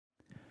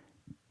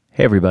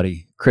Hey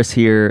everybody, Chris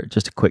here.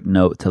 Just a quick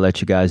note to let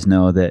you guys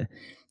know that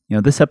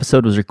this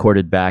episode was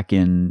recorded back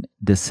in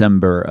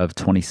December of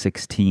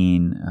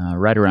 2016,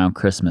 right around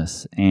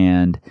Christmas,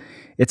 and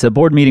it's a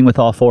board meeting with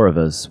all four of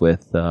us,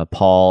 with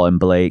Paul and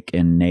Blake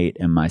and Nate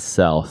and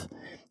myself.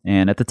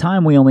 And at the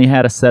time, we only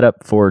had a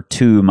setup for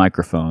 2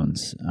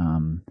 microphones,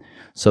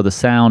 so the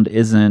sound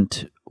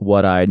isn't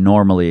what I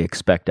normally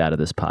expect out of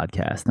this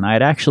podcast. And I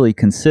had actually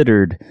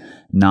considered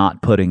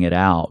not putting it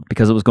out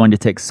because it was going to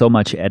take so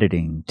much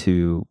editing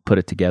to put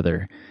it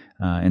together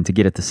and to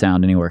get it to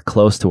sound anywhere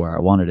close to where I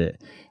wanted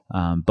it.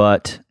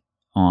 But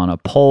on a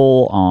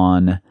poll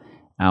on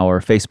our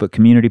Facebook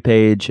community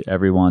page,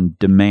 everyone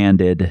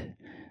demanded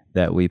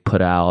that we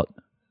put out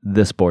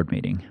this board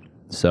meeting.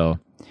 So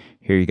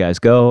here you guys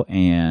go.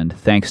 And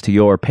thanks to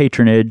your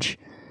patronage,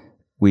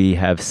 we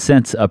have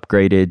since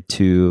upgraded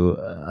to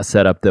a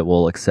setup that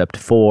will accept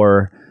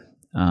 4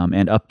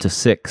 and up to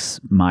 6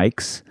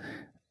 mics.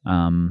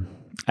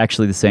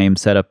 Actually the same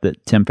setup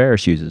that Tim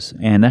Ferriss uses.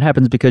 And that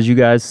happens because you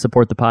guys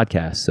support the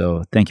podcast.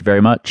 So thank you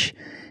very much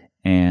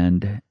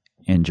and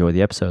enjoy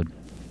the episode.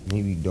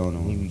 Maybe don't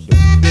know.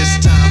 This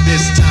time, power.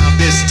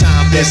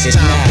 This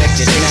time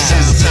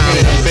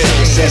to build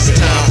power. This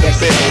time to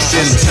build power.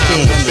 This time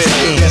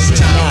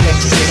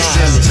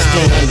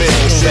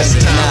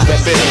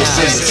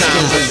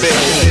to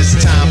build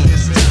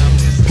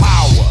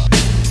power.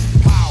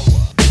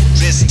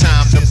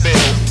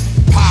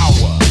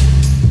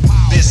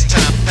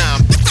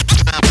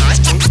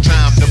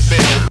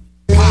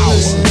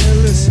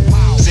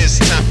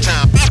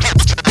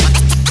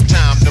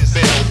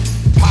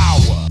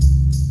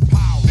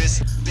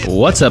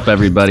 What's up,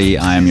 everybody?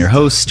 I am your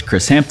host,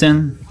 Chris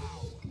Hampton.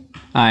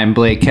 I'm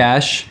Blake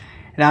Cash.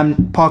 And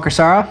I'm Paul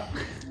Corsaro.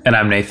 And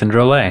I'm Nathan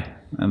Drolet.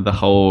 And the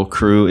whole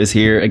crew is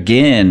here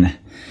again.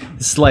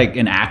 This is like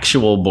an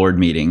actual board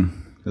meeting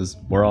because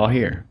we're all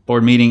here.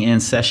 Board meeting in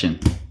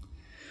session.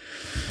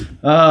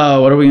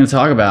 What are we going to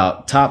talk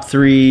about? Top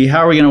 3. How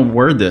are we going to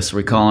word this?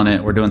 We're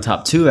doing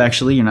top 2,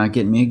 actually. You're not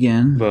getting me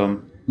again.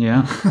 Boom.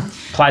 Yeah.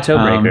 Plateau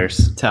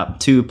breakers. Top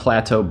 2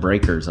 plateau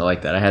breakers. I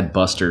like that. I had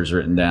busters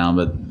written down,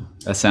 but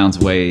that sounds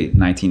way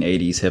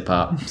 1980s hip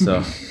hop.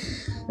 So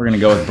we're going to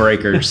go with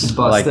breakers.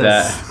 I like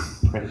that.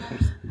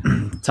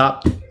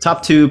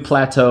 Top 2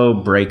 plateau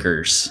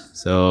breakers.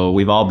 So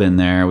we've all been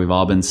there. We've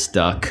all been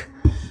stuck.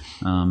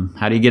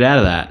 How do you get out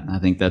of that? I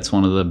think that's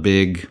one of the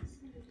big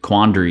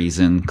quandaries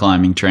in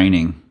climbing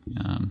training.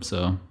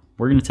 So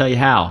we're going to tell you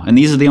how. And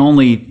these are the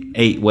only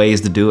 8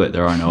 ways to do it.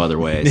 There are no other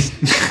ways.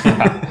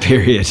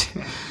 Period.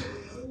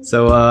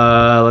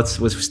 So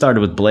we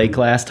started with Blake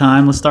last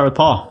time. Let's start with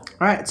Paul.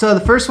 All right. So the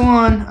first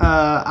one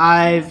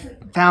I've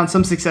found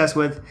some success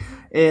with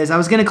is I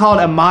was going to call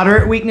it a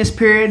moderate weakness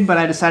period, but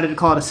I decided to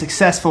call it a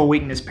successful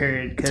weakness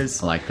period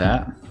because I like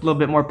that. A little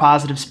bit more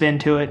positive spin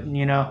to it. And,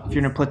 if you're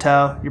in a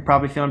plateau, you're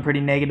probably feeling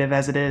pretty negative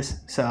as it is.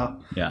 So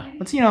yeah,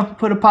 let's,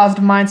 put a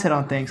positive mindset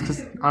on things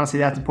because honestly,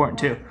 that's important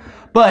too.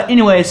 But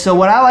anyway, so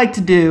what I like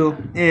to do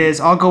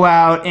is I'll go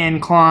out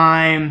and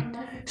climb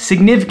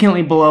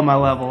significantly below my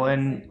level.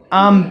 And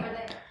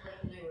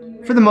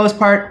for the most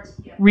part,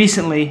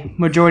 recently,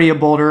 majority of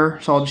boulder,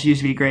 so I'll just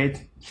use V grades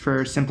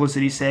for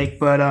simplicity's sake.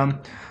 But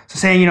so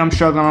saying, I'm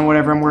struggling on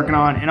whatever I'm working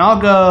on, and I'll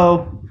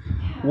go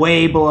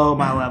way below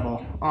my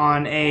level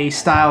on a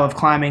style of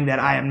climbing that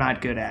I am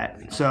not good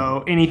at.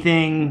 So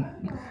anything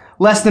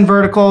less than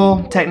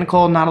vertical,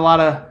 technical, not a lot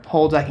of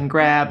holds I can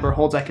grab or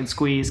holds I can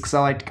squeeze because I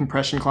like to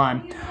compression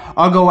climb.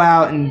 I'll go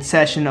out and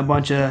session a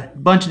bunch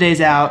of days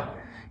out,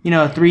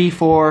 3,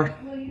 4,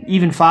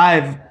 even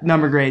 5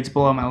 number grades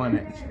below my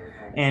limit.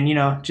 And,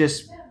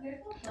 just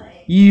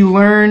you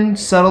learn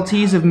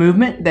subtleties of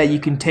movement that you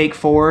can take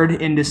forward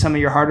into some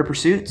of your harder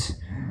pursuits.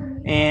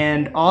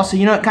 And also,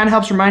 it kind of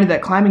helps remind you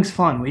that climbing's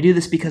fun. We do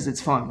this because it's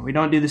fun. We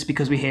don't do this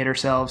because we hate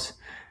ourselves.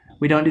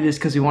 We don't do this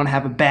because we want to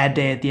have a bad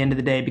day at the end of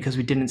the day because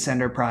we didn't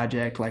send our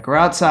project. Like, we're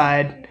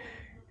outside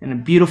in a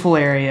beautiful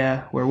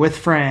area. We're with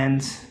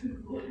friends.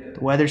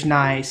 The weather's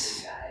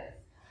nice.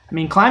 I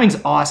mean, climbing's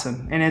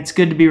awesome, and it's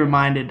good to be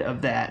reminded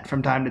of that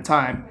from time to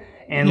time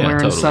and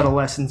learn subtle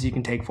lessons you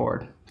can take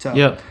forward.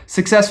 So,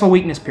 Successful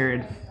weakness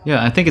period.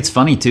 Yeah, I think it's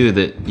funny, too,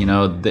 that,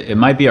 it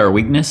might be our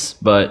weakness,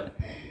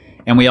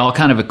 and we all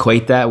kind of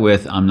equate that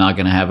with I'm not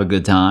going to have a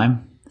good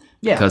time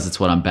because it's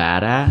what I'm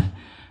bad at.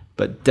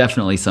 But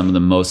definitely some of the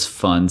most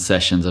fun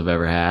sessions I've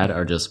ever had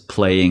are just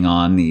playing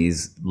on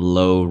these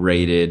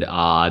low-rated,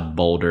 odd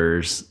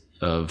boulders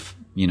of,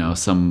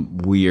 some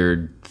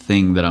weird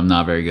thing that I'm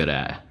not very good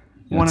at.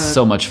 It's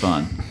so much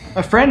fun.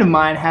 A friend of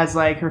mine has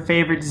her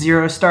favorite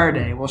 0 star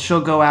day. Well,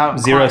 she'll go out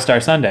and 0 Star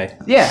Sunday.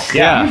 Yeah,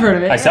 you've heard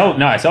of it. I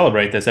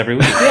celebrate this every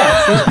week.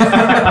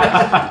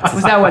 Yeah.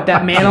 Was that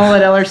that mantle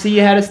at LRC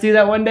you had us do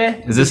that one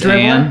day? Is this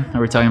Ann?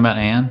 Are we talking about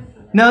Ann?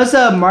 No, it's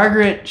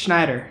Margaret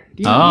Schneider.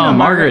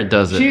 Margaret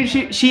does it.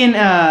 She and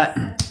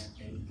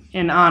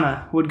and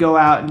Anna would go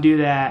out and do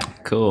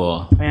that.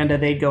 Cool. And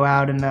they'd go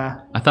out and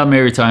I thought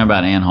maybe we were talking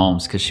about Ann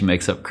Holmes because she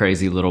makes up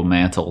crazy little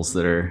mantles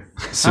that are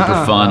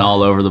super fun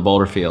all over the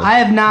boulder field. I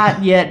have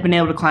not yet been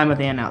able to climb with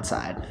Ann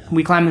outside.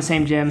 We climb the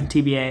same gym,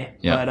 TBA,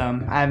 Yep. but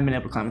I haven't been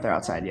able to climb with her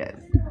outside yet.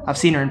 I've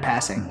seen her in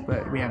passing,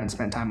 but we haven't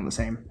spent time on the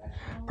same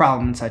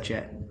problem and such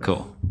yet.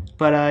 Cool.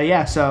 But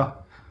yeah, so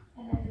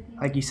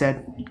like you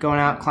said, going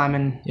out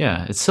climbing.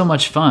 Yeah, it's so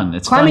much fun.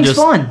 It's Climbing's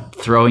fun just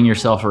fun. throwing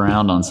yourself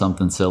around on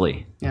something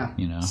silly. Yeah.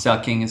 You know,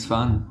 Sucking is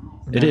fun.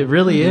 it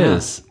really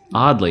is.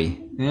 Oddly,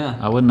 Yeah.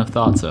 I wouldn't have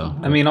thought so.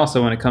 I mean,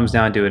 also when it comes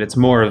down to it, it's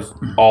more of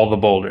all the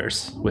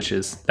boulders, which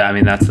is, I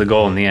mean, that's the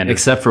goal in the end. Is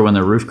Except for when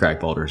they're roof crack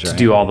boulders, right? to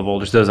do all the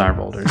boulders. Those aren't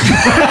boulders.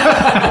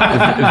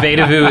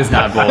 Veda Vu is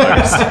not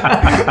boulders.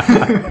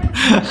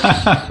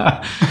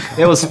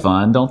 It was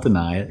fun. Don't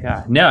deny it.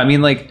 Yeah. No, I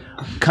mean, like,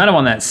 kind of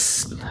on that,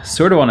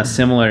 sort of on a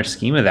similar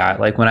scheme of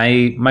that. Like,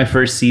 when my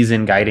first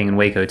season guiding in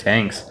Waco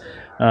Tanks,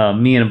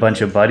 me and a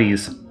bunch of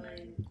buddies,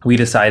 we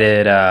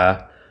decided,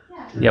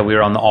 we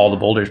were on the all the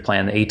boulders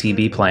plan, the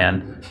ATB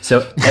plan.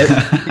 So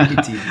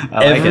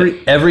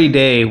every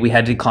day we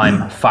had to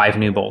climb 5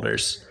 new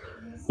boulders,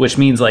 which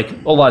means like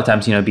a lot of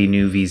times, be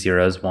new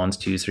V0s, 1s,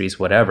 2s, 3s,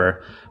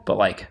 whatever. But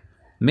like,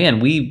 man,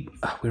 we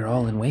were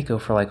all in Waco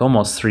for like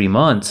almost 3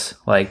 months.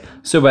 Like,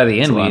 so by the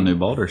end, A lot of new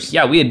boulders.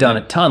 yeah, we had done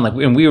a ton. Like,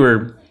 and we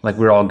were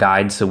all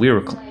guides, so we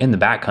were in the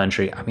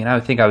backcountry. I mean, I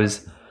think I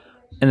was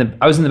in the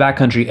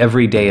backcountry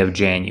every day of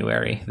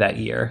January that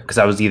year because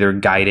I was either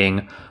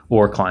guiding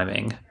or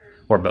climbing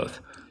or both.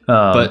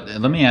 But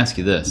let me ask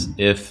you this: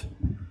 if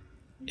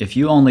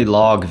you only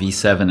log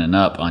V7 and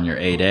up on your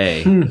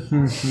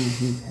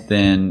 8A,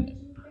 then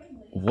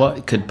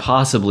what could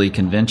possibly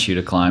convince you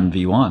to climb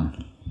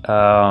V1?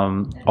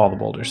 All the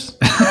boulders.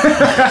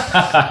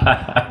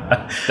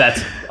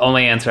 That's the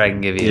only answer I can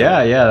give you.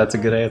 Yeah, that's a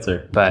good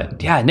answer.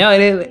 But yeah, no,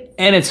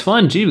 and it's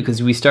fun too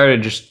because we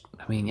started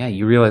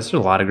you realize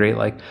there's a lot of great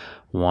like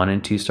 1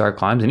 and 2 star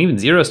climbs and even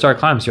 0 star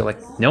climbs. You're like,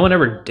 no one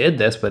ever did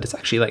this, but it's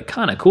actually like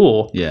kind of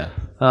cool. Yeah.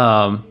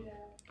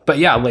 But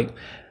yeah, like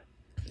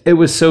it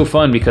was so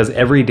fun because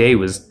every day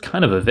was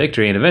kind of a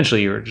victory, and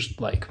eventually you were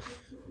just like,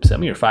 some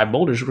of your 5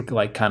 boulders were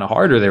like kind of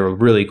harder. They were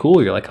really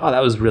cool. You're like, oh,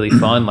 that was really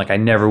fun. Like I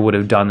never would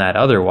have done that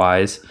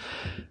otherwise.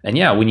 And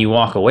yeah, when you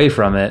walk away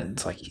from it,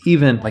 it's like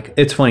even like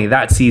it's funny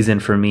that season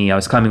for me, I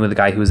was climbing with a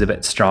guy who was a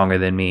bit stronger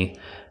than me,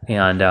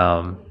 and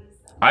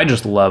I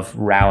just love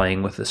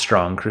rallying with a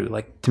strong crew.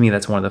 Like to me,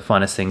 that's one of the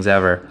funnest things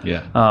ever.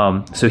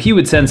 Yeah. So he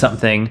would send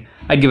something,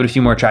 I'd give it a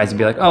few more tries and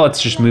be like, oh, let's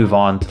just move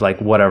on to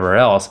like whatever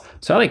else.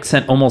 So I like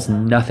sent almost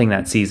nothing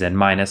that season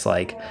minus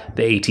like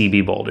the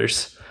ATB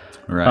boulders.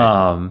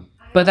 Right.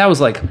 But that was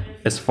like,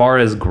 as far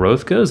as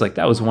growth goes, like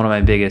that was one of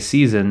my biggest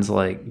seasons,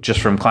 like just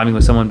from climbing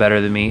with someone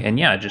better than me. And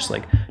yeah, just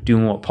like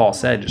doing what Paul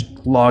said,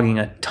 just logging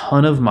a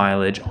ton of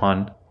mileage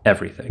on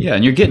everything. Yeah,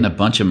 and you're getting a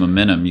bunch of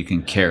momentum you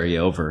can carry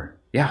over.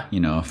 Yeah.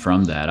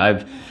 From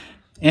that.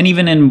 And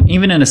even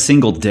in a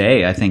single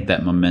day, I think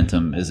that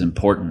momentum is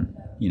important.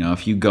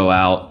 If you go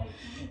out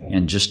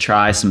and just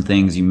try some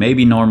things you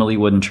maybe normally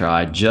wouldn't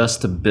try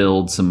just to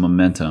build some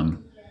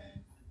momentum,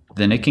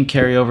 then it can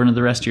carry over into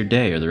the rest of your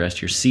day or the rest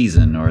of your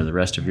season or the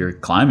rest of your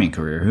climbing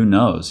career. Who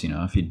knows,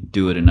 if you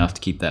do it enough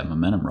to keep that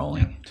momentum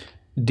rolling.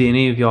 Do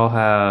any of y'all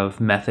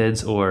have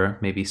methods or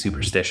maybe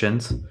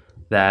superstitions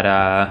that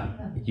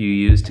you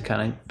use to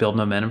kind of build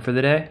momentum for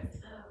the day?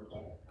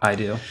 I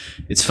do.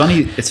 It's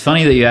funny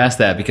that you asked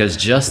that because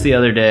just the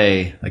other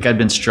day, like I'd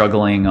been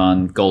struggling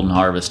on Golden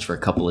Harvest for a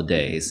couple of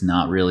days,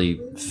 not really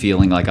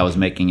feeling like I was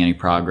making any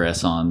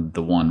progress on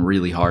the one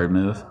really hard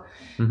move.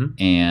 Mm-hmm.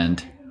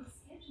 And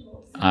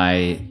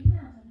I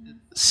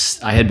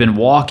had been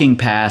walking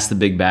past the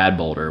Big Bad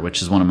Boulder,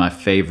 which is one of my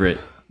favorite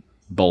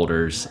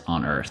boulders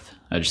on Earth.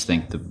 I just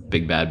think the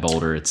Big Bad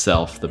Boulder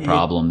itself, the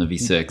problem, the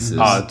V6 is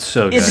it's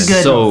so good. It's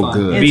good. so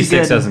good. It's V6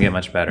 good. doesn't get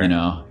much better.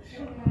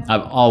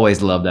 I've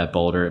always loved that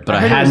boulder, but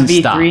I heard hadn't it was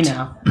stopped. V3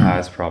 now.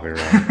 That's probably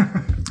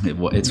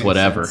right. It's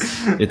whatever.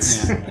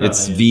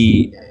 It's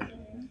V.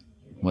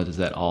 What is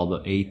that? All the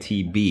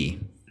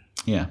ATB.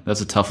 Yeah, that's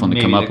a tough one to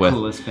come up with.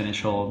 Coolest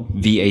finish hold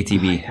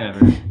VATB.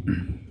 ever.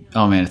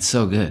 Oh man, it's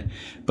so good.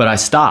 But I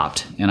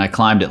stopped and I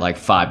climbed it like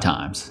 5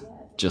 times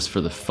just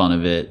for the fun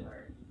of it.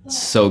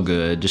 So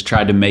good. Just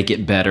tried to make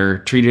it better.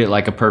 Treated it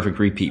like a perfect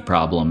repeat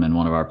problem in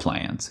one of our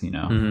plans,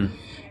 Mm-hmm.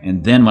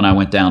 And then when I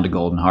went down to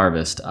Golden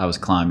Harvest, I was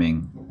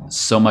climbing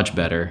so much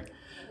better.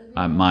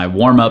 My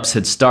warm-ups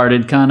had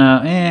started kind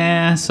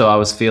of so I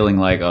was feeling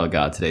like, oh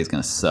God, today's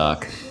going to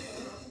suck.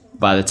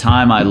 By the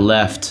time I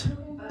left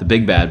the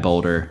Big Bad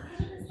Boulder,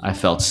 I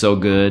felt so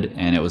good,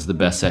 and it was the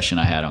best session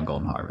I had on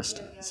Golden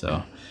Harvest.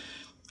 So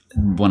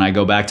when I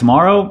go back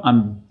tomorrow,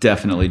 I'm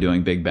definitely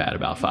doing Big Bad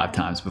about 5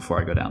 times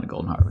before I go down to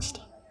Golden Harvest.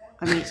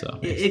 I mean,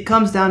 it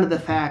comes down to the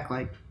fact,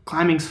 like,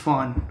 climbing's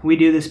fun. We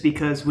do this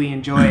because we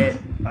enjoy it.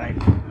 Like,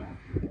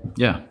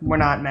 yeah, we're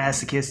not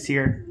masochists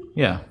here.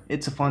 Yeah.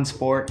 It's a fun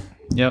sport.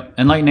 Yep.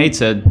 And like Nate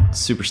said,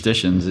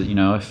 superstitions,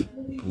 if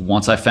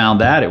once I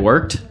found that it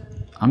worked,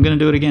 I'm going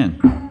to do it again.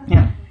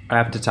 Yeah. I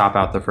have to top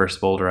out the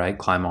first boulder I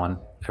climb on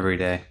every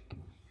day.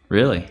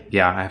 Really?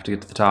 Yeah, I have to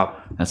get to the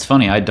top. That's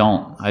funny. I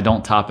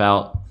don't top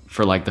out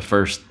for like the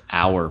first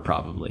hour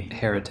probably.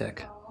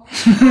 Heretic.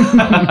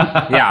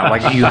 Yeah,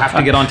 like you have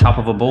to get on top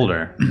of a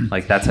boulder.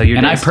 Like that's how your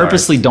And day I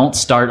purposely starts. don't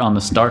start on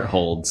the start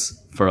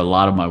holds for a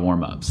lot of my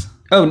warm-ups.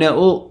 Oh no,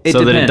 well it so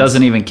depends. that it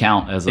doesn't even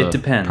count as a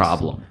depends.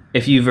 problem.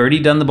 If you've already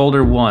done the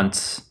boulder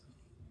once,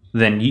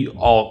 then you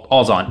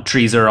all's on.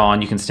 Trees are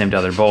on. You can stem to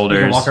other You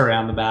boulders. can walk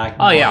around the back.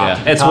 Oh yeah,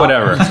 Yeah. it's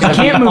whatever. You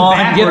can't move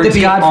backwards. You have to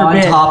be God on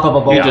forbid. top of a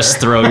boulder. You just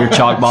throw your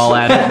chalk ball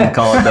at it and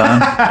call it done.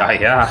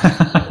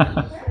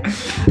 Yeah.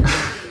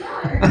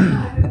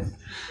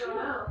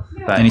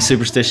 But Any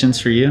superstitions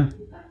for you?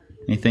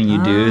 Anything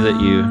you do that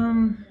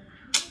you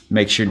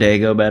makes your day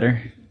go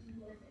better?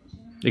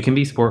 it can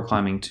be sport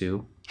climbing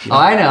too. Oh,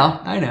 I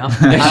know.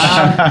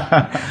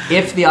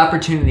 If the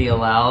opportunity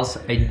allows,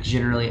 I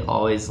generally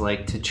always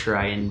like to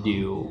try and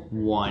do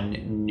one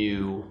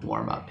new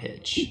warm-up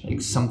pitch, like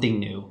something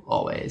new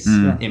always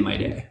in my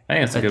day. I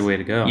think that's a good way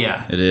to go.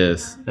 Yeah, It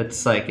is.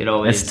 that's like it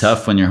always. It's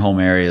tough when your home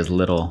area is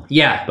little.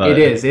 Yeah, but- it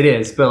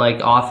is. But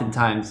like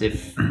oftentimes,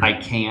 if I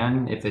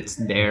can, if it's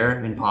there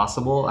and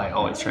possible, I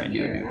always try and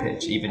do a new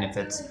pitch, even if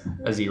it's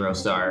a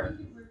 0-star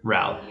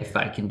route. If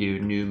I can do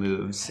new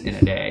moves in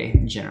a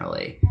day,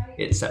 generally,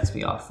 it sets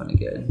me off funny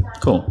good.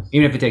 Cool.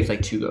 Even if it takes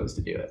like 2 goes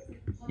to do it,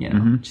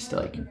 just to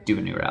like do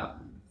a new route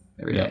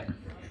every day. Yeah.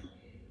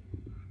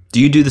 Do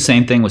you do the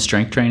same thing with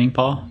strength training,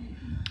 Paul?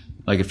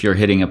 Like if you're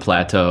hitting a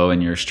plateau in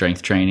your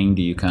strength training,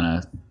 do you kind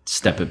of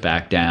step it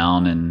back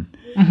down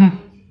and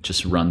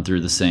just run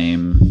through the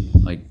same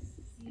like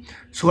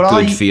So what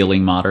I'll good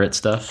feeling moderate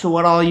stuff? So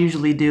what I'll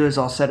usually do is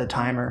I'll set a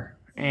timer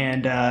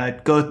and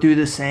go through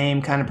the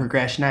same kind of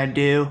progression I'd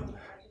do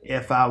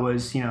if I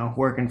was,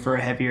 working for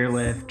a heavier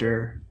lift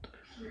or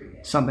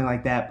something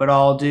like that. But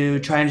I'll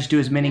try and just do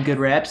as many good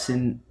reps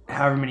and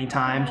however many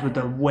times with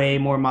a way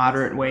more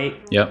moderate weight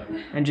Yep.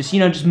 and just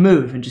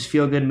move and just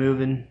feel good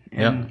moving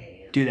and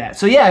do that.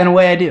 So yeah, in a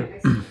way I do.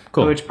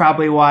 Cool. Which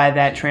probably why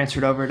that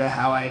transferred over to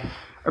how I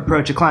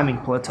approach a climbing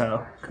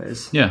plateau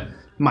because Yeah.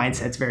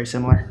 mindset's very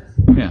similar.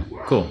 Yeah.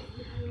 Cool.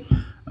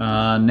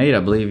 Nate, I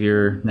believe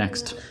you're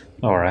next.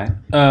 All right.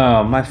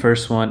 My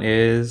first one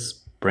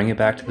is bring it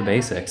back to the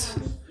basics.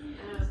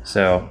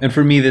 So, and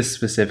for me, this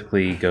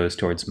specifically goes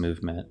towards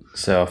movement.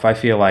 So if I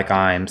feel like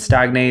I'm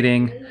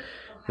stagnating,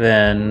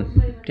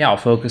 then I'll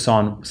focus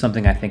on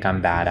something I think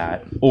I'm bad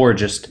at, or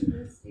just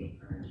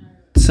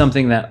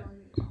something that,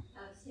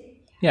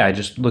 I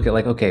just look at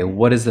like, okay,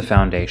 what is the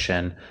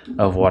foundation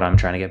of what I'm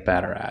trying to get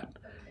better at?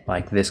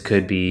 Like this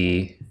could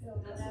be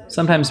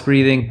sometimes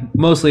breathing.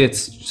 Mostly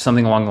it's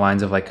something along the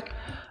lines of like,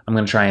 I'm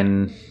going to try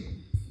and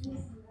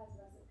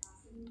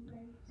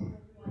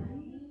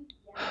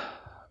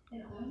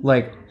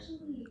like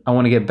I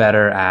want to get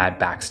better at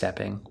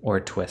backstepping or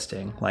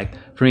twisting. Like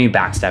for me,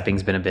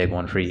 backstepping's been a big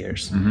one for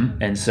years.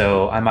 And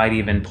so I might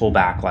even pull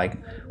back like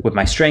with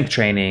my strength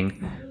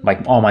training, like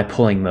all my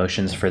pulling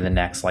motions for the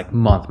next like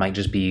month might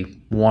just be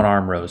 1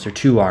 arm rows or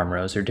 2 arm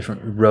rows or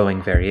different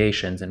rowing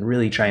variations and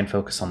really try and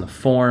focus on the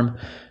form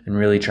and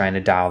really trying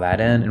to dial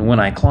that in. And when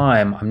I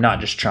climb, I'm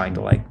not just trying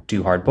to like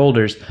do hard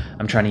boulders.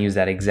 I'm trying to use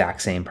that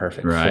exact same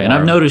perfect Right. form. And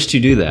I've noticed you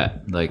do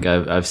that. Like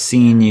I've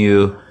seen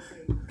you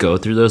go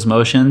through those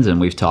motions, and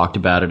we've talked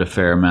about it a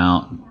fair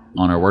amount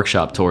on our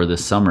workshop tour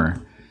this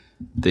summer,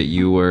 that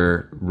you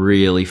were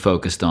really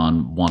focused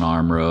on 1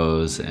 arm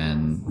rows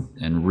and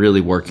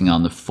really working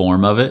on the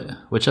form of it,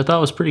 which I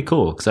thought was pretty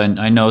cool because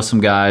I know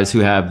some guys who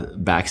have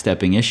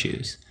backstepping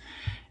issues.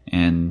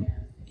 And,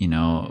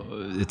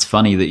 it's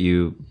funny that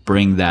you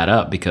bring that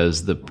up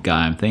because the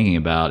guy I'm thinking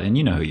about, and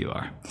you know who you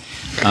are,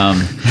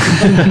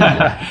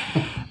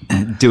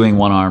 doing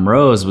 1 arm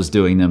rows was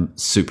doing them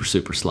super,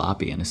 super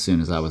sloppy. And as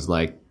soon as I was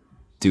like,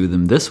 do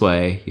them this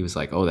way, he was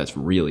like, oh, that's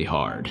really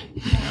hard.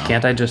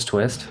 Can't I just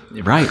twist?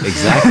 Right,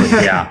 exactly.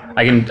 Yeah,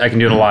 I can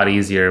do it a lot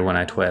easier when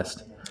I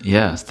twist.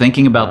 Yeah,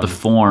 thinking about the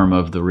form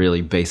of the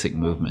really basic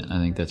movement. I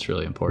think that's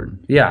really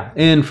important. Yeah,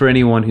 and for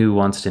anyone who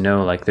wants to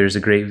know, like there's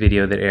a great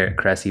video that Eric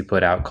Cressy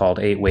put out called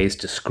 8 Ways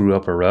to Screw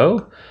Up a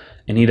Row.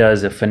 And he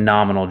does a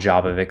phenomenal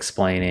job of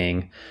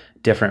explaining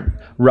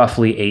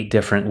roughly 8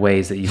 different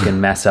ways that you can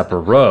mess up a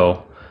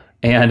row.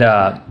 And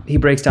he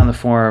breaks down the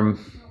form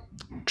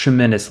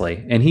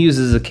tremendously. And he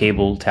uses a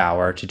cable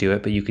tower to do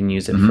it, but you can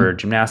use it for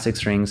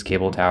gymnastics rings,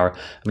 cable tower. I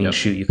mean,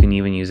 shoot, you can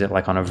even use it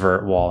like on a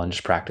vert wall and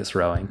just practice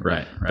rowing.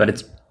 Right.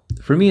 But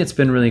for me, it's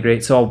been really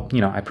great. So,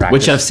 I practice.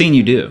 Which I've seen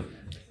you do.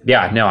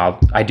 Yeah, no,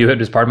 I do it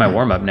as part of my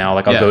warm-up now.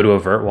 Like I'll go to a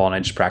vert wall and I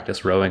just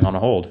practice rowing on a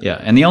hold. Yeah,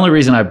 and the only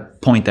reason I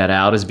point that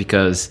out is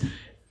because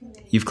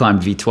you've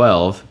climbed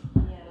V12,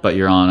 but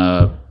you're on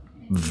a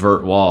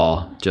vert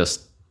wall,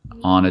 just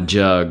on a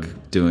jug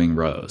doing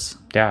rows.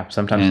 Yeah,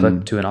 sometimes And-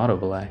 flip to an auto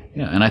belay.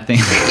 Yeah, and I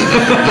think...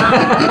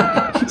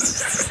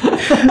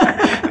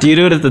 Do you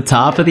do it at the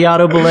top of the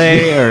auto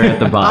belay or at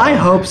the bottom? I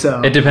hope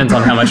so. It depends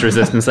on how much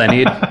resistance I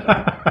need.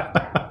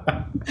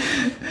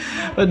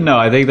 But no,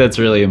 I think that's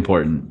really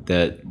important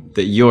that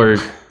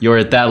you're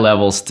at that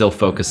level still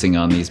focusing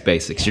on these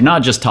basics. You're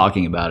not just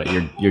talking about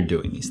it, you're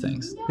doing these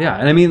things. Yeah,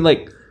 and I mean,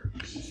 like,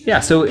 yeah,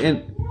 so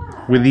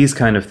with these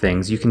kind of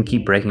things, you can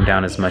keep breaking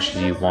down as much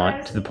as you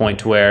want to the point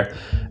to where,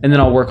 and then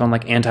I'll work on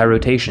like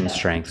anti-rotation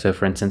strength. So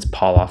for instance,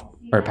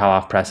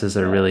 pal-off presses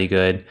are really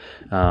good.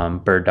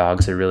 Bird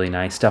dogs are really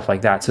nice, stuff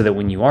like that. So that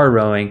when you are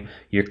rowing,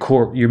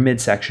 your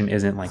midsection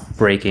isn't like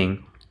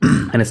breaking,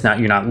 and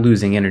you're not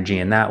losing energy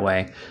in that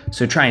way.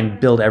 So try and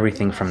build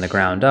everything from the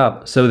ground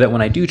up, so that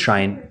when I do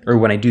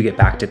when I do get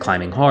back to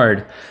climbing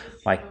hard,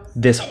 like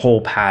this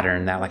whole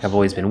pattern that like I've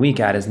always been weak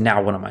at is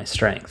now one of my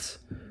strengths.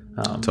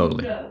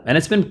 Totally. And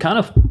it's been kind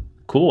of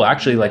cool,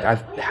 actually. Like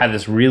I've had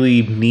this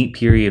really neat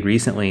period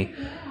recently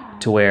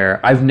to where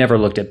I've never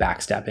looked at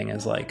backstepping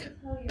as like,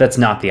 that's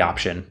not the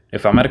option.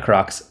 If I'm at a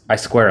crux, I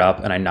square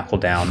up and I knuckle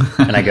down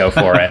and I go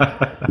for it.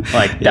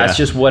 Like that's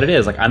just what it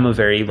is. Like I'm a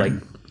very like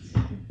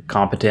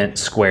competent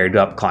squared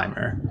up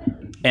climber.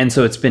 And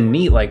so it's been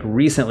neat, like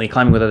recently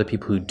climbing with other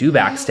people who do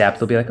backstep.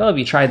 They'll be like, oh, have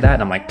you tried that?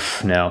 And I'm like,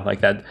 no, like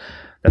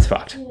that's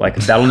fucked. Like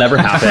that'll never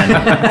happen.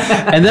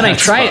 And then I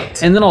try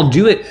it and then I'll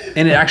do it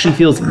and it actually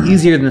feels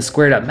easier than the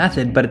squared up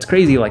method. But it's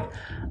crazy. Like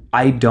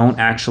I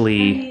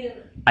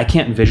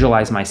can't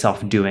visualize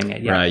myself doing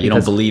it yet. Right. You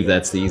don't believe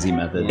that's the easy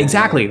method.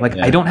 Exactly. Like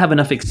I don't have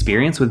enough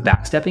experience with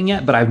backstepping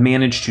yet, but I've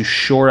managed to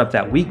shore up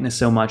that weakness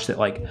so much that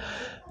like,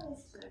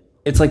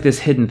 it's like this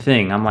hidden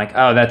thing. I'm like,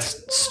 oh,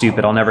 that's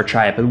stupid. I'll never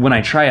try it. But when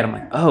I try it, I'm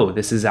like, oh,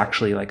 this is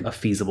actually like a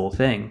feasible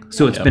thing.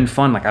 So it's been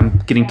fun. Like I'm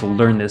getting to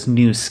learn this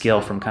new skill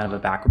from kind of a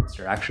backwards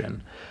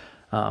direction.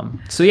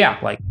 So yeah,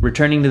 like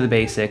returning to the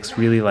basics,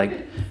 really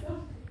like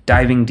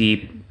diving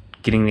deep,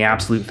 getting the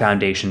absolute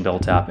foundation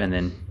built up, and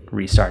then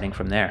restarting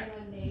from there.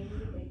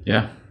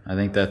 Yeah, I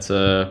think that's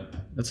a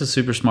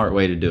super smart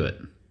way to do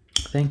it.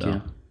 Thank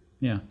you.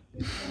 Yeah.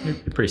 You're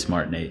pretty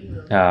smart, Nate.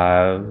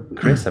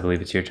 Chris, I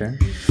believe it's your turn.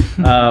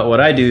 What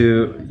I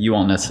do, you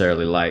won't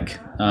necessarily like.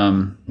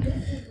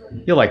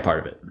 You'll like part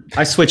of it.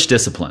 I switch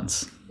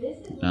disciplines.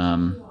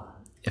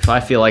 If I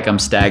feel like I'm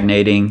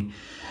stagnating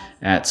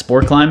at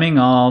sport climbing,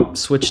 I'll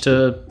switch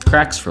to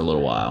cracks for a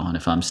little while. And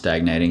if I'm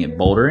stagnating at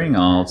bouldering,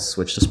 I'll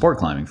switch to sport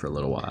climbing for a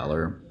little while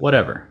or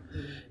whatever.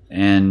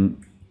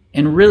 And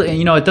really,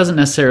 you know, it doesn't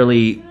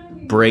necessarily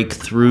break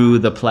through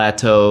the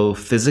plateau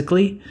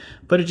physically,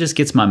 but it just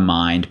gets my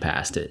mind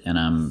past it and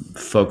I'm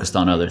focused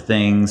on other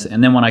things.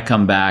 And then when I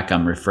come back,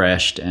 I'm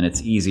refreshed and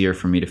it's easier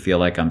for me to feel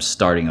like I'm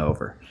starting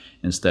over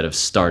instead of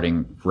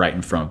starting right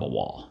in front of a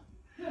wall.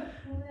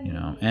 You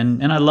know,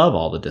 and I love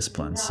all the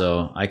disciplines,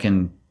 so I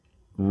can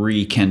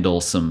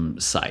rekindle some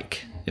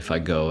psych if I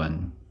go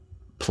and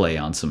play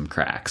on some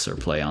cracks or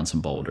play on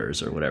some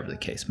boulders or whatever the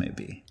case may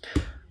be.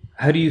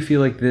 How do you feel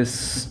like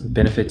this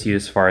benefits you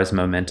as far as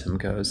momentum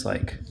goes?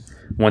 Like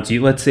once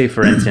you, let's say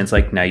for instance,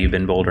 like now you've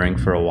been bouldering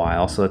for a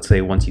while. So let's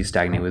say once you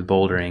stagnate with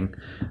bouldering,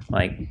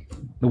 like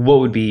what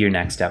would be your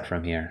next step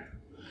from here?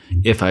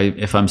 If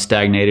I'm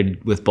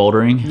stagnated with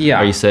bouldering, yeah.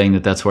 Are you saying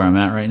that that's where I'm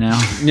at right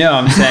now? No,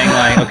 I'm saying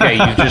like, okay,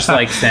 you've just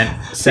like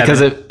sent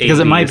 7 because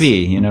it might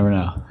be, you never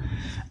know.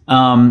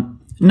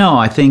 No,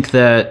 I think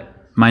that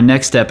my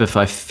next step, if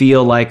I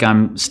feel like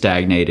I'm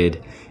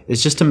stagnated,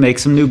 is just to make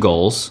some new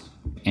goals.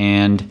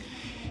 And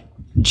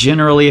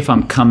generally, if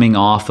I'm coming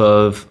off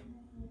of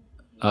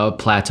a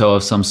plateau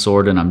of some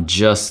sort and I'm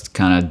just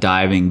kind of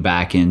diving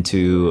back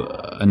into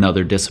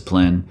another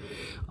discipline,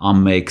 I'll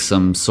make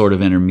some sort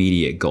of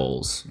intermediate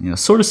goals. You know,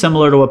 sort of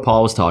similar to what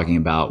Paul was talking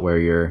about, where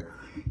you're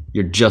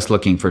just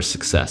looking for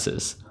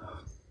successes.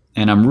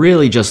 And I'm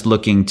really just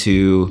looking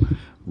to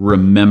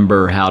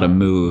remember how to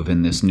move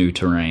in this new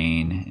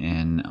terrain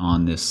and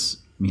on this,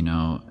 you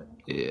know,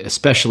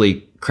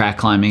 especially crack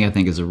climbing, I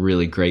think is a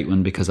really great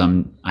one because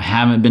I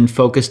haven't been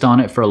focused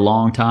on it for a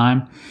long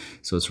time.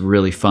 So it's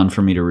really fun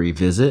for me to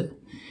revisit.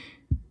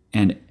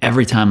 And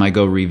every time I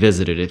go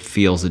revisit it, it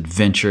feels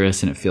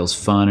adventurous and it feels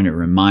fun and it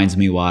reminds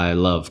me why I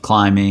love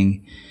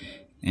climbing.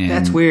 And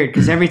that's weird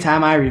because every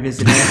time I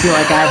revisit it, I feel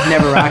like I've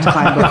never rock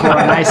climbed before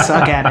and I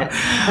suck at it.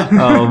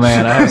 Oh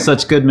man, I have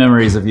such good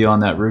memories of you on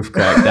that roof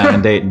crack down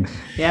in Dayton.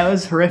 Yeah, it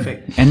was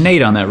horrific. And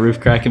Nate on that roof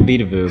crack in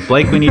Beatavoo.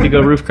 Blake, we need to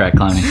go roof crack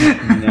climbing.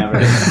 Never.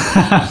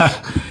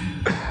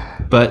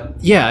 But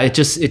yeah, it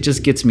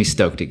just gets me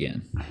stoked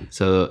again.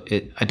 So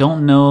I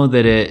don't know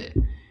that it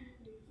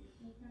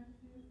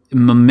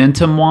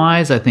momentum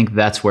wise, I think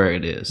that's where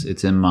it is.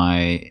 It's in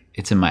my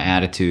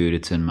attitude,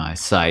 it's in my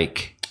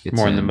psyche. It's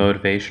more in the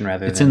motivation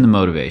rather it's than in the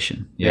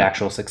motivation. Yeah. the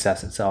actual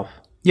success itself.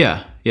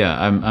 Yeah.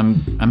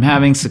 I'm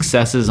having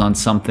successes on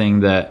something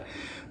that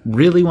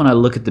really, when I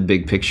look at the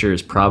big picture,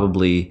 is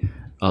probably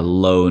a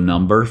low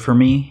number for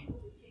me.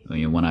 I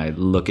mean, when I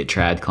look at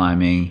trad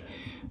climbing,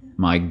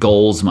 my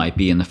goals might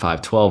be in the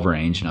 512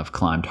 range, and I've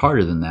climbed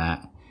harder than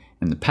that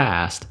in the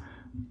past,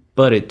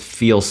 but it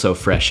feels so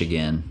fresh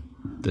again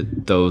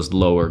that those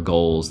lower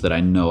goals that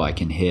I know I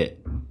can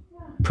hit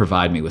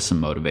provide me with some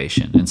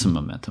motivation and some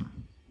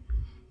momentum.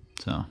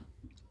 So,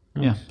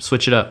 yeah,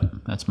 switch it up.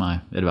 That's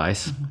my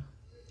advice.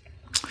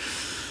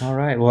 All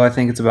right. Well, I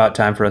think it's about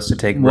time for us to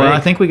take a break. Well, I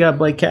think we got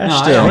Blake Cash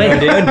No, still. I know,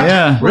 dude.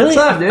 Yeah. What's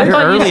up, dude? You're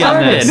early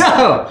on this.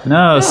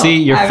 No,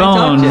 see, your I haven't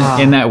phone talked yet.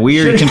 in that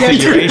weird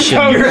configuration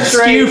Your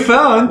askew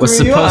phone was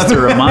threw you supposed up. to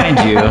remind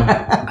you,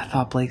 I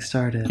thought Blake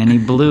started. and he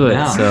blew it.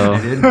 No, I So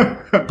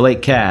didn't.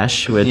 Blake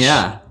Cash, which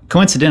Yeah.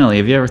 coincidentally,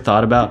 have you ever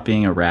thought about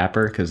being a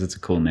rapper? Because it's a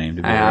cool name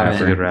to be I a haven't.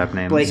 That's a rapper. good rap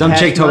name. Blake Some Cash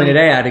chick told me Money.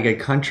 today I had a good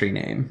country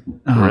name.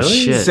 Oh, Really?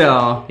 shit.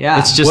 So, yeah.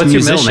 It's just What's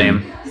your musician.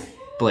 middle name?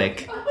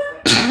 Blake.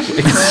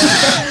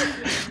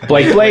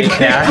 Blake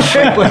Cash.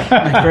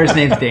 My first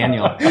name's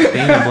Daniel.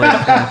 Daniel Blake.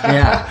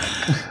 Yeah.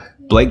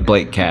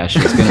 Blake Cash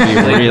is going to be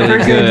really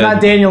First name's not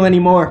good. Daniel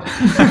anymore.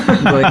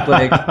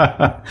 Blake.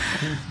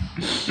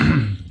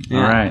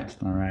 All right.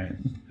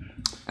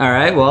 All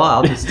right. Well,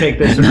 I'll just take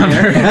this from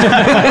here.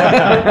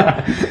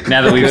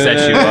 Now that we've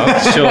set you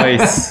up.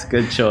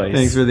 Good choice.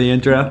 Thanks for the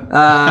intro.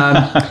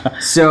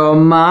 So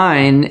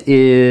mine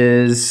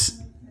is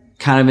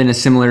kind of in a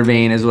similar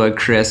vein as what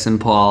Chris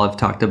and Paul have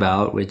talked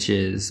about, which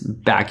is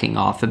backing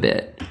off a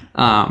bit.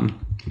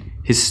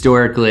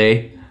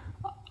 Historically,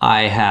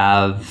 I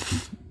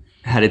have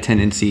had a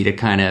tendency to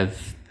kind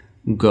of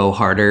go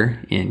harder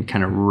and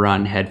kind of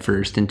run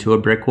headfirst into a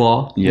brick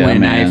wall Yeah, when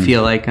man. I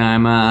feel like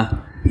I'm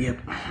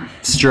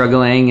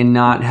struggling and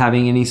not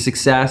having any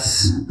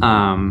success.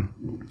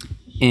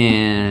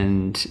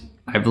 And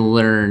I've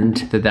learned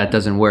that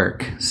doesn't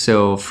work.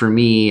 So for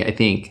me, I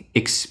think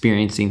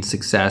experiencing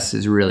success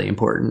is really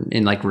important,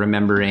 and like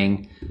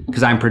remembering,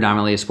 because I'm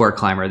predominantly a sport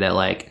climber, that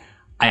like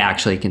I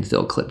actually can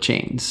still clip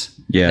chains.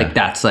 Yeah. Like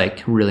that's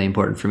like really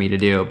important for me to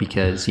do,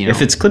 because, you know,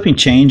 If it's clipping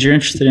chains you're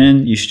interested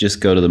in, you should just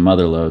go to the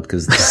mother load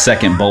because the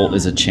second bolt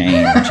is a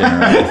chain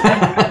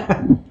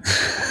generally.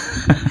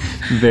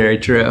 very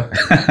true.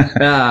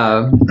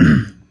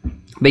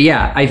 But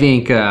yeah, I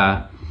think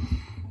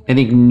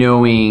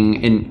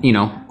knowing, and you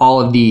know,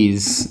 all of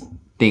these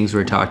things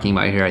we're talking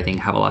about here, I think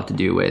have a lot to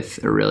do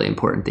with a really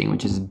important thing,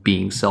 which is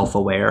being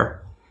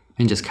self-aware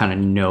and just kind of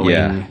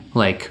knowing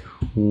like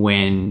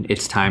when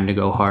it's time to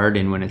go hard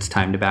and when it's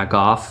time to back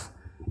off.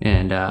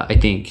 And I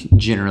think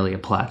generally a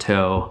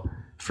plateau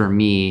for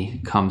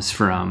me comes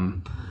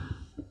from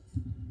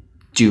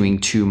doing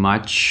too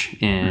much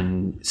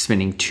and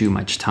spending too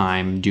much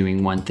time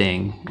doing one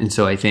thing. And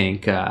so I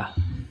think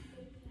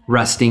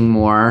resting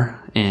more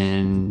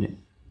and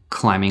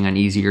climbing on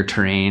easier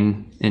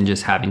terrain and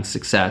just having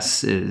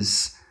success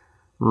is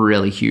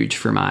really huge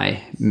for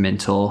my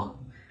mental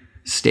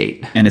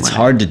state. And it's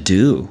hard to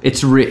do.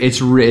 It's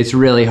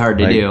really hard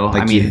to do.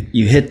 Like I mean,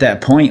 you hit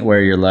that point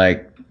where you're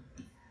like,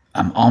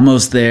 I'm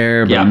almost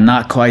there, but Yeah. I'm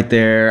not quite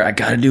there. I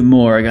got to do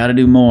more.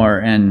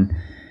 And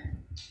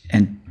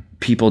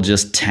people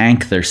just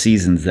tank their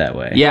seasons that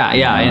way. yeah.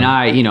 And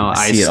I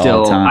see it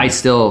all the time. I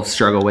still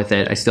struggle with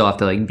it. I still have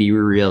to like be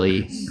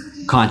really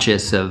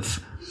conscious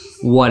of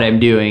what I'm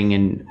doing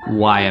and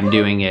why I'm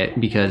doing it,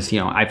 because, you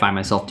know, I find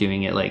myself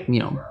doing it like, you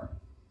know,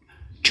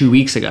 2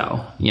 weeks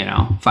ago, you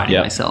know, finding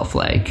Yep. myself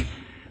like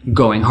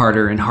going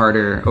harder and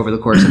harder over the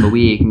course of a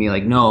week and be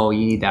like, no,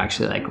 you need to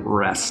actually like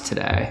rest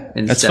today.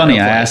 That's funny.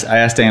 I asked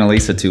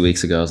Annalisa 2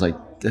 weeks ago. I was like,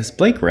 "Has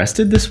Blake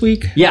rested this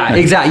week?" Yeah,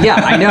 exactly. Yeah,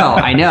 I know.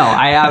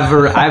 I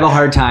have a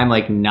hard time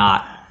like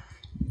not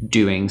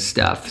doing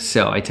stuff,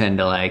 so I tend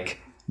to like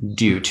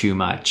do too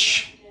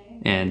much,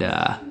 and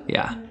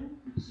yeah.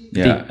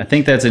 Yeah, I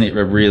think that's a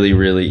really,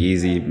 really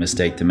easy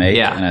mistake to make.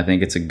 Yeah. And I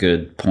think it's a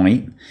good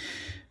point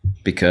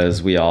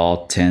because we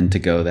all tend to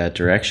go that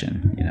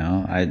direction. You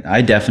know,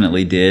 I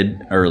definitely did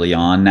early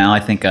on. Now I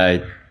think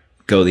I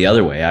go the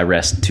other way. I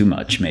rest too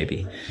much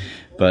maybe.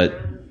 But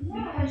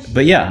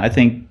yeah, I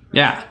think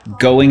Yeah.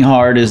 going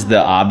hard is the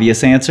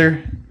obvious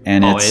answer,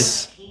 and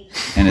Always.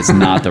 it's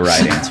not the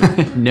right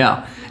answer.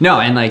 No,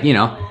 and like, you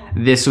know,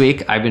 this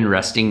week I've been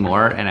resting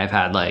more, and I've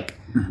had like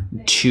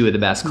 2 of the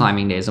best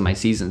climbing days of my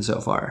season so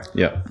far.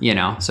 Yeah. You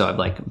know, so I've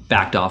like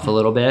backed off a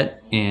little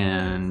bit,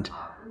 and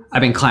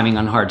I've been climbing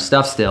on hard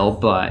stuff still,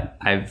 but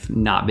I've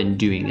not been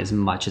doing as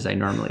much as I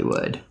normally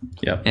would.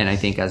 Yep. And I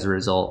think as a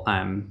result,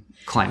 I'm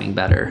climbing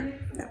better.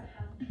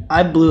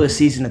 I blew a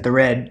season at the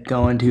Red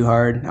going too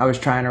hard. I was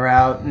trying a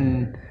route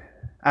and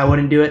I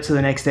wouldn't do it. So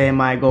the next day,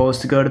 my goal was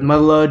to go to the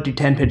mud load, do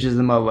 10 pitches of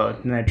the mud load,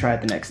 and then I try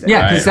it the next day.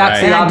 Yeah, because Right,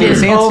 that's right. the And I did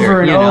obvious it answer.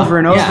 over and you know? over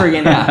and over Yeah,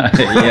 again. Yeah.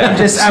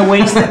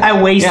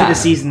 I wasted Yeah. a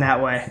season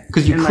that way.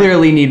 Because you And, like,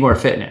 clearly need more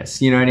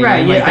fitness. You know what I mean?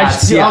 right? Like, Yeah,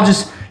 that's- I'll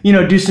just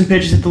do some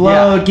pitches at the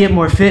load, Yeah. get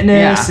more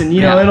fitness, Yeah, and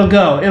yeah. it'll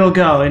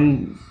go.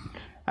 And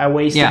I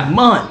wasted Yeah.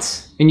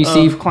 months. and you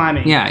see of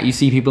climbing. Yeah, you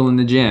see people in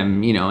the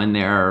gym, you know, and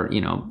they're, you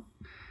know,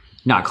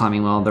 not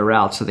climbing well their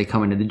routes, so they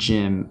come into the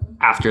gym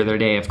after their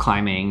day of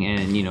climbing,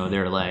 and you know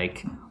they're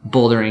like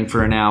bouldering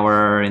for an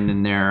hour, and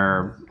then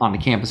they're on the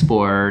campus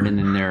board, and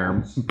then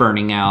they're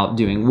burning out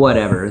doing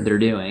whatever they're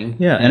doing.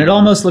 Yeah, and it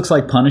almost looks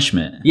like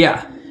punishment.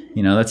 Yeah,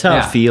 You know, that's how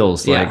Yeah. it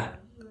feels. Like Yeah.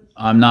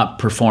 I'm not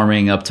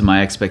performing up to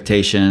my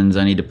expectations.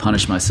 I need to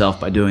punish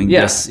myself by doing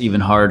Yeah. this even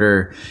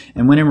harder.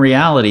 And when in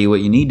reality, what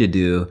you need to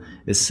do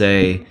is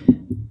say,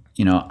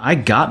 you know, I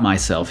got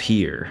myself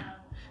here.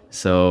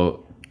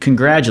 So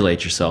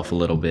congratulate yourself a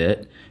little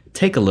bit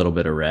take a little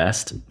bit of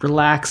rest,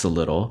 relax a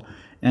little,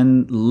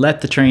 and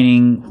let the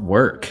training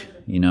work.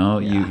 You know,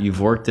 you've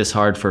worked this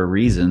hard for a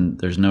reason.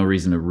 There's no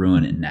reason to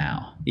ruin it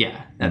now.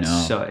 Yeah,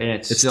 that's and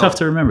it's tough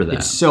to remember that.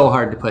 It's so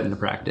hard to put into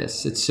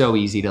practice. It's so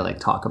easy to like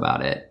talk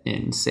about it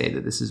and say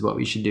that this is what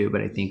we should do, but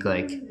I think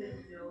like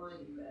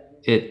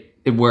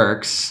it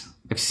works.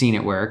 I've seen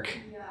it work,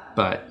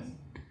 but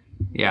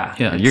yeah,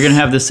 you're gonna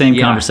have the same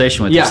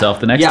conversation with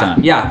yourself the next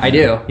time. Yeah, I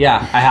do.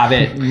 Yeah, I have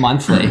it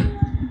monthly.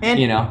 And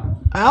you know,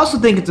 I also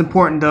think it's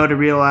important though to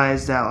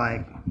realize that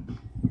like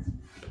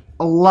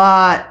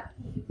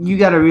you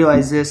got to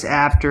realize this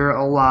after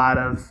a lot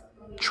of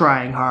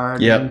trying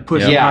hard and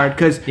pushing hard,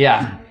 because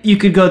you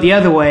could go the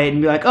other way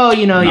and be like, oh,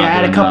 I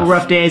had a couple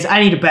rough days,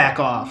 I need to back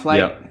off.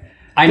 Like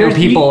I know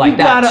people like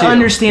that too. You got to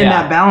understand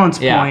that balance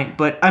point,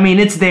 but I mean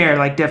it's there,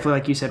 like definitely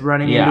like you said,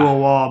 running into a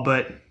wall,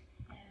 but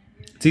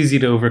it's easy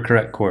to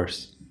overcorrect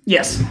course.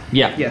 Yes.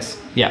 Yeah. Yes.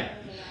 Yeah.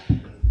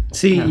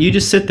 See, you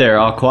just sit there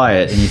all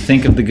quiet and you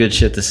think of the good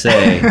shit to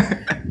say.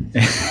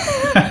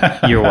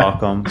 You're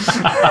welcome.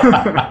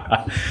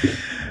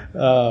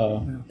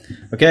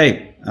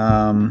 Okay.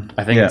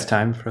 I think it's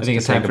time for us to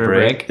take a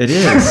break. It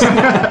is.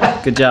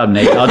 Good job,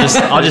 Nate. I'll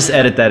just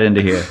edit that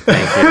into here.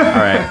 Thank you.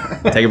 All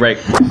right. Take a break.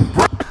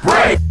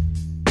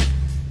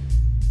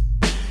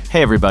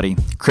 Hey everybody,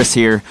 Chris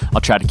here.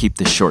 I'll try to keep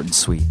this short and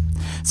sweet.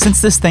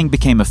 Since this thing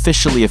became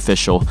officially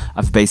official,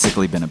 I've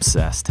basically been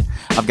obsessed.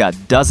 I've got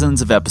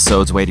dozens of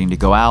episodes waiting to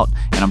go out,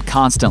 and I'm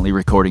constantly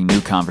recording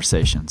new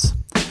conversations.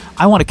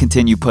 I want to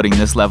continue putting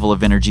this level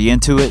of energy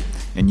into it,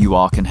 and you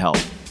all can help.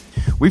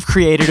 We've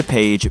created a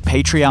page at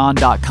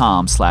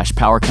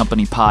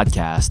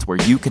patreon.com/powercompanypodcast where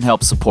you can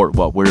help support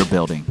what we're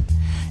building.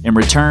 In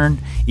return,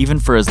 even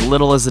for as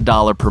little as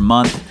 $1 per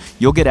month,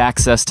 you'll get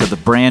access to the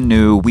brand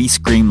new We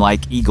Scream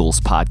Like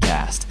Eagles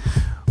podcast,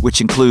 which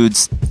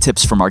includes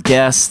tips from our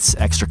guests,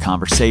 extra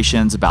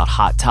conversations about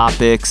hot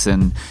topics,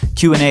 and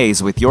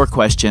Q&As with your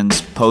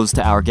questions posed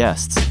to our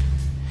guests.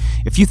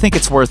 If you think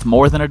it's worth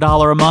more than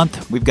 $1 a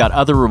month, we've got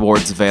other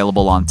rewards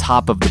available on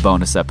top of the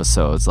bonus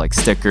episodes like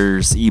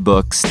stickers,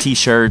 ebooks,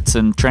 t-shirts,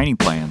 and training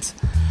plans.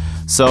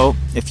 So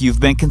if you've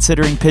been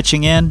considering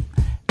pitching in,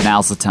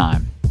 now's the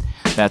time.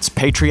 That's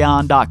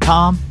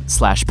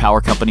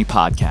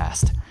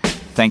patreon.com/powercompanypodcast.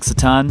 Thanks a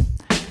ton,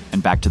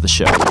 and back to the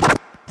show.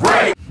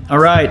 All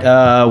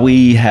right,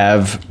 we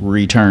have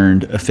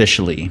returned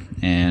officially,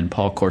 and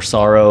Paul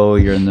Corsaro,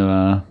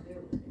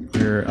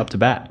 you're up to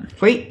bat.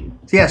 Sweet.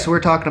 So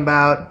we're talking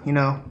about,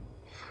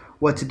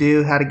 what to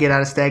do, how to get out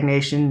of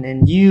stagnation.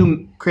 And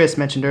you, Chris,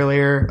 mentioned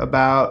earlier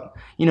about,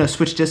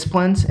 switch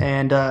disciplines.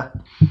 And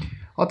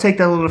I'll take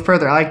that a little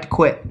further. I like to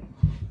quit.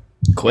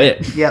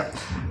 Quit? Yep.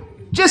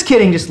 Just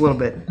kidding, just a little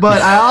bit.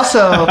 But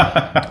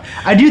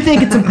I do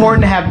think it's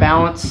important to have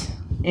balance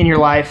in your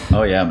life.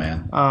 Oh, yeah,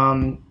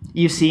 man.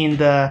 You've seen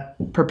the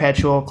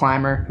perpetual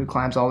climber who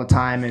climbs all the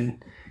time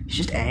and he's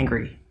just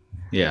angry.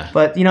 Yeah.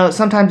 But,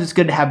 sometimes it's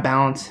good to have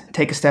balance,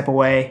 take a step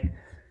away.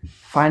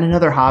 Find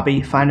another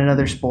hobby. Find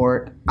another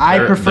sport.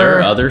 There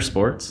are other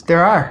sports?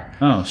 There are.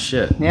 Oh,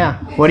 shit. Yeah.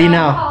 What do you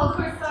know?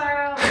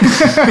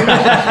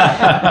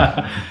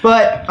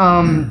 But,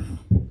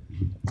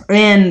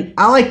 and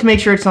I like to make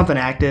sure it's something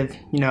active.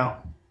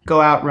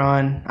 Go out,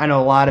 run. I know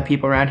a lot of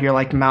people around here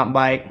like to mountain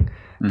bike.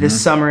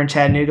 This summer in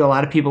Chattanooga, a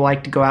lot of people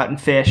like to go out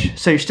and fish.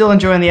 So you're still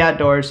enjoying the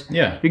outdoors.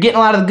 Yeah. You're getting a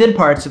lot of the good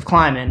parts of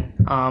climbing.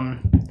 I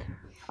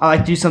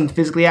like to do something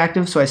physically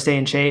active so I stay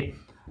in shape.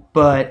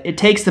 But it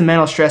takes the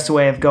mental stress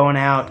away of going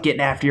out, getting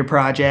after your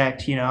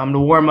project. I'm going to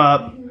warm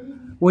up.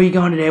 Where are you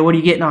going today? What are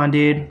you getting on,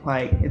 dude?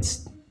 Like,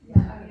 it's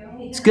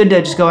good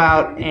to just go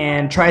out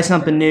and try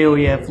something new.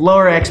 You have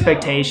lower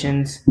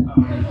expectations.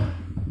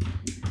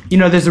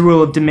 There's a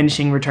rule of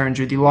diminishing returns.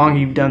 The longer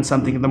you've done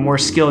something, the more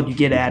skilled you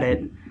get at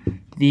it.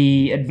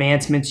 The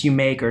advancements you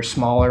make are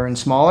smaller and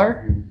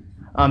smaller.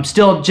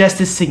 Still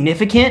just as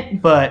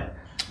significant, but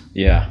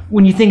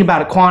when you think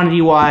about it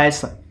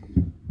quantity-wise,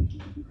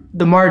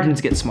 the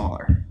margins get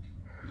smaller.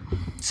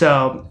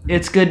 So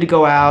it's good to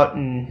go out,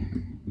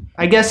 and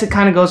I guess it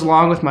kind of goes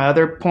along with my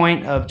other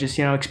point of just,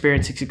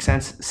 experiencing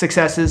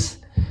successes.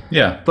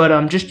 Yeah. But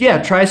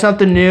try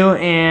something new,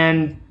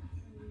 and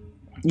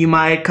you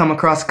might come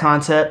across a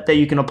concept that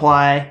you can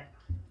apply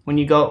when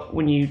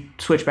you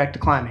switch back to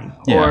climbing.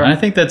 Yeah, and I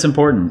think that's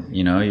important.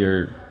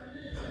 Your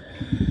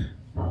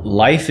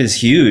life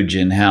is huge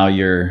in how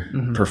you're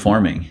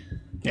performing.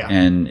 Yeah.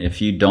 And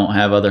if you don't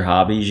have other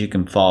hobbies you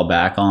can fall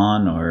back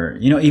on, or,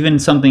 even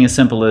something as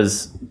simple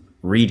as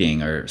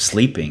reading or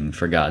sleeping,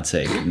 for God's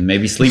sake.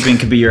 Maybe sleeping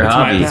could be your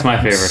hobby. That's my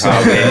favorite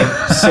hobby.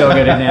 So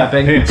good at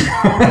napping.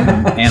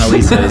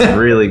 Annalisa is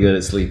really good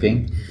at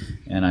sleeping,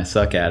 and I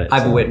suck at it.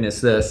 I've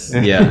witnessed this.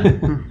 Yeah.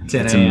 10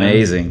 It's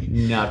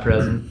amazing. Not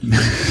present.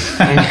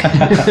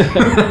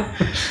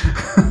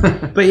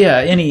 But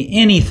yeah,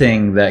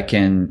 anything that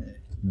can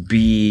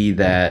be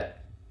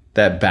that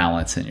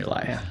balance in your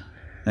life. Yeah.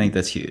 I think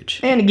that's huge.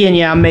 And again,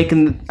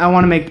 I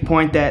want to make the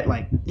point that,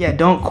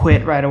 don't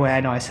quit right away.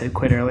 I know I said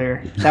quit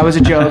earlier. That was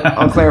a joke.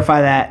 I'll clarify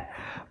that.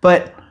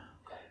 But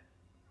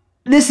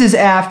this is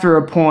after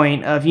a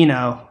point of,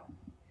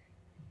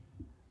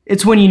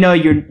 It's when you know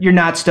you're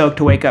not stoked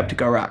to wake up to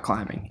go rock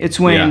climbing. It's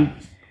when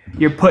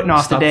you're putting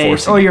off Stop the days,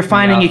 forcing or it. you're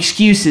finding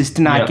excuses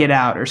to not get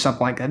out or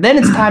something like that. Then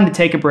it's time to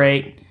take a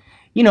break,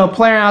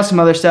 play around with some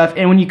other stuff,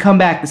 and when you come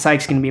back, the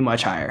psych's going to be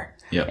much higher.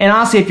 Yep. And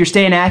honestly, if you're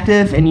staying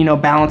active and,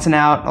 balancing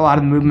out a lot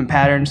of the movement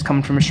patterns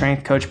coming from a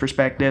strength coach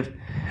perspective,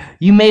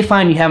 you may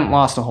find you haven't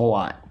lost a whole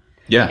lot.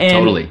 Yeah, And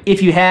totally.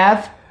 if you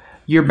have,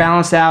 you're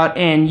balanced out,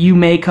 and you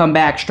may come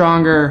back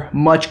stronger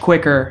much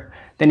quicker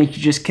than if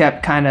you just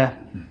kept kind of,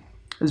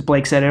 as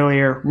Blake said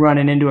earlier,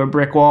 running into a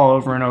brick wall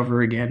over and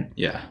over again.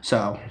 Yeah.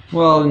 So,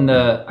 Well, and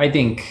I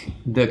think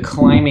the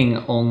climbing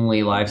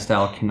only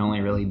lifestyle can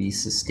only really be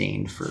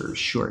sustained for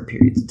short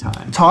periods of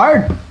time. it's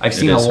hard. I've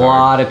seen a is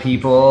lot of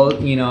people,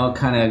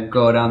 kind of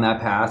go down that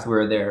path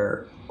where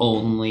they're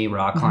only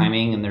rock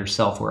climbing and their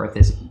self-worth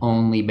is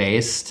only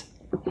based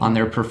on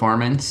their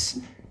performance.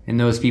 And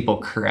those people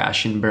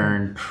crash and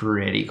burn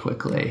pretty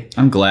quickly.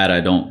 I'm glad I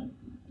don't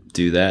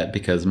do that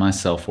because my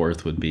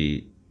self-worth would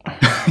be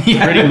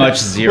pretty much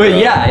zero. Well,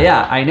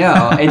 yeah, I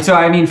know. And so,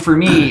 I mean, for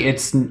me,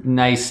 it's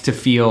nice to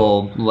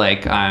feel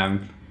like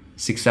I'm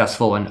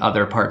successful in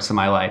other parts of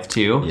my life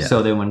too. Yeah.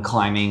 So that when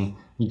climbing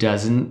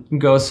doesn't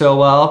go so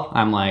well,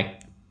 I'm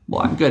like,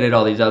 well, I'm good at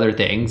all these other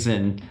things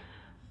and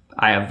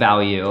I have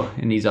value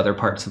in these other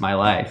parts of my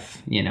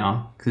life,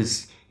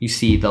 because you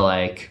see the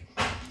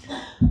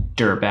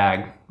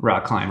dirtbag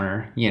rock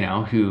climber,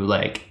 who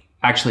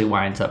actually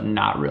winds up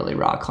not really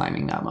rock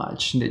climbing that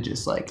much. They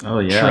just travels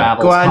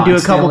Go out and do a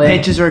couple constantly.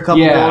 pitches or a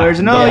couple Yeah. boulders.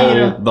 And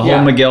The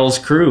whole Miguel's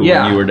crew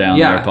Yeah. when you were down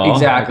Yeah, there, Paul.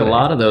 exactly. Like, a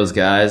lot of those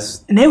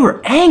guys, and they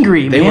were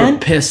angry, they man. were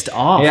pissed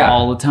off Yeah.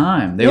 all the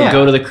time. They Yeah. would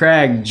go to the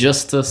crag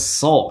just to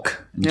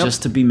sulk, Yep.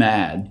 just to be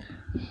mad.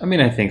 I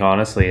mean, I think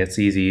honestly, it's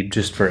easy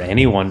just for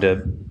anyone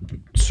to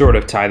sort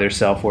of tie their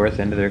self-worth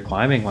into their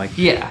climbing.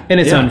 And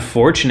it's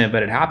unfortunate,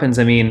 but it happens.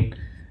 I mean,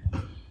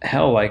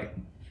 hell,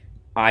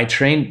 I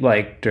train,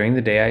 during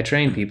the day I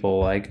train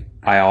people,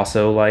 I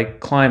also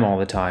climb all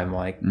the time.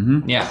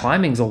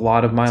 Climbing's a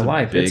lot of my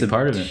life. big It's a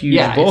part of it. huge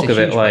Yeah, bulk it's a of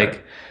it. huge part.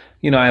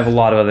 I have a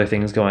lot of other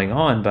things going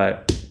on,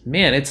 but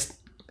man, it's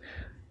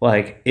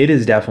it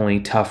is definitely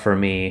tough for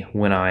me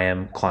when I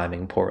am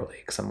climbing poorly.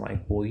 Cause I'm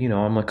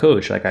well, I'm a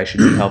coach. I should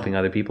be helping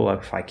other people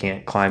if I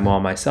can't climb well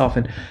myself.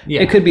 And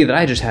it could be that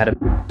I just had a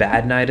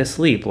bad night of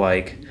sleep.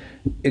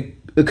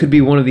 It could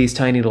be one of these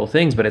tiny little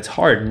things, but it's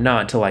hard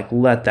not to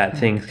let that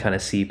thing kind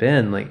of seep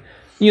in.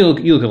 You look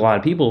at a lot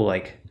of people,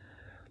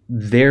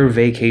 their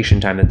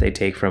vacation time that they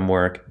take from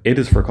work, it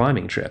is for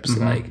climbing trips.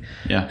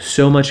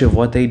 So much of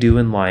what they do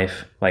in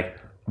life,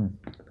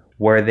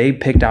 where they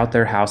picked out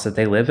their house that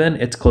they live in,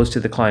 it's close to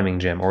the climbing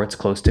gym or it's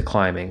close to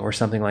climbing or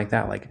something like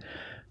that.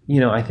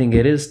 I think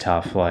it is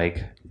tough.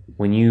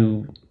 When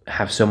you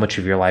have so much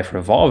of your life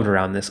revolved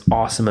around this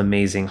awesome,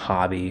 amazing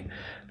hobby,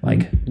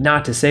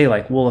 not to say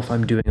well, if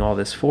I'm doing all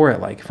this for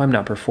it, if I'm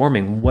not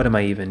performing, what am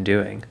I even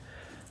doing?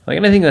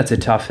 And I think that's a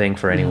tough thing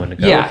for anyone to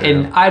go through.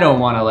 And I don't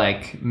want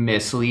to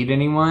mislead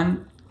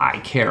anyone. I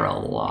care a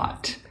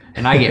lot.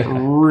 And I get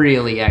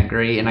really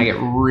angry and I get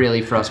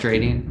really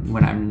frustrated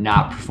when I'm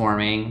not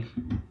performing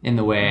in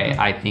the way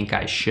I think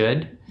I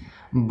should.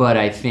 But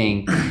I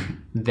think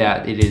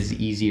that it is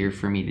easier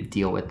for me to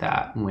deal with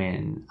that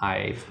when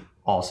I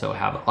also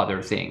have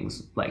other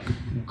things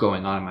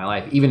going on in my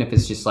life, even if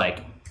it's just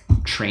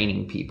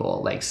training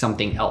people,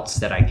 something else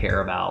that I care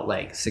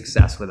about,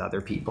 success with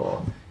other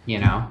people,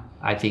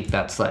 I think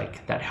that's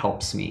that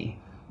helps me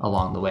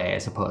along the way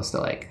as opposed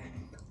to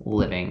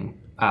living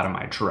out of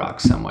my truck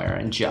somewhere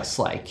and just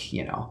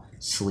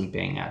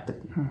sleeping at the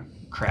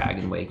crag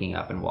and waking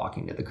up and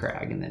walking to the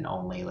crag and then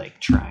only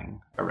trying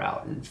a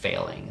route and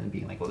failing and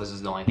being well, this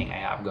is the only thing I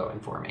have going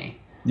for me.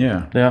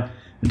 Yeah.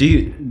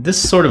 This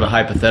is sort of a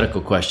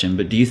hypothetical question,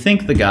 but do you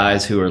think the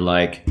guys who are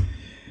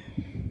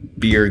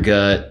beer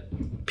gut,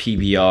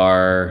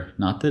 PBR,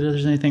 not that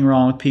there's anything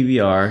wrong with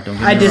PBR, don't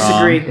get me I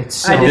disagree. wrong. It's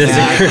so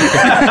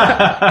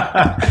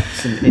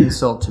it's an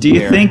insult to Do you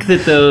beer. think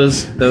that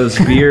those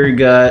beer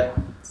gut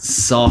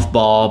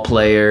softball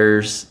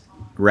players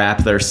wrap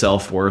their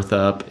self-worth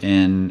up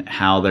in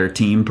how their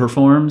team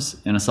performs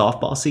in a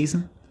softball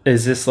season?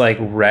 Is this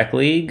rec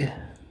league?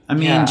 I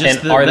mean, Yeah. just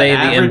And the, are the they the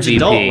average MVP?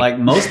 adult.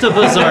 Most of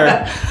us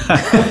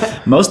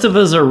are, most of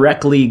us are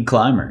rec league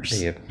climbers.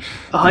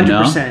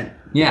 100%.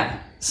 Yeah.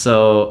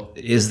 So,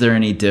 is there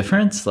any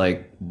difference?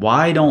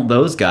 Why don't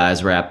those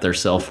guys wrap their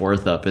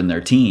self-worth up in their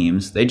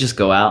teams? They just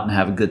go out and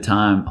have a good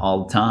time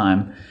all the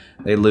time.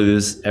 They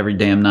lose every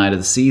damn night of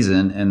the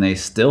season, and they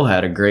still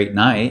had a great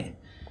night.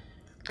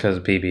 Because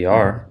of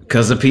PBR.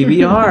 Because of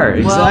PBR,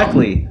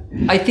 exactly.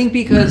 I think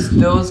because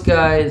those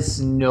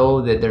guys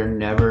know that they're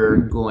never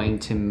going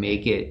to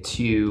make it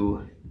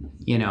to,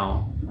 they're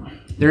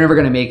never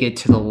going to make it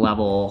to the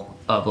level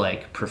of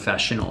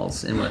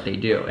professionals in what they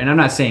do. And I'm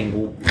not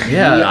saying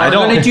Yeah, we I are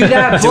don't- going to do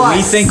that. Do we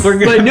but- think we're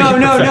gonna But no, be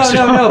no.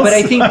 professionals? But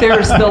I think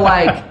there's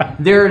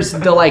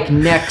the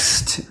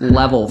next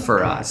level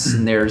for us,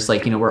 and there's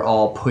we're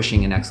all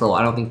pushing a next level.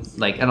 I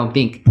don't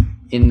think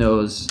in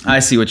those I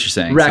see what you're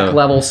saying. rec So-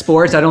 level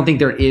sports. I don't think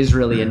there is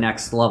really a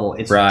next level.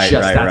 It's Right,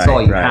 just right, that's right,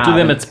 all you right. have. To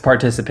them, it's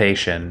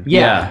participation.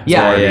 Yeah.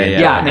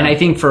 Yeah. And I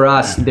think for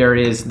us,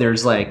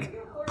 there's like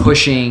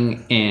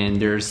pushing,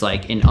 and there's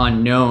like an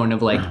unknown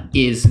of like,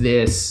 is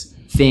this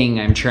thing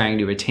I'm trying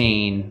to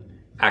attain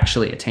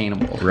actually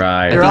attainable?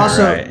 Right. There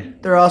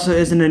also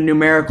isn't a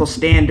numerical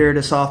standard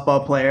a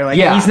softball player. Like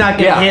Yeah, he's not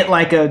gonna yeah. hit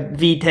like a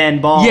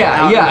V10 ball.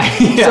 Yeah, out.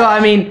 yeah. So I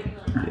mean,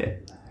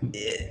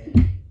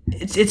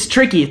 it's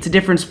tricky. It's a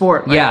different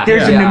sport. Like, Yeah,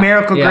 there's a yeah,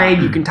 numerical yeah. grade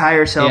you can tie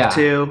yourself Yeah.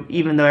 to,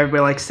 even though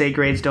everybody likes to say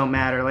grades don't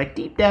matter. Like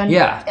deep down,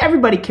 Yeah.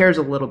 everybody cares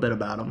a little bit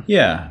about them.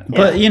 Yeah,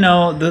 but you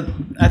know,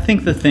 I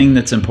think the thing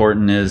that's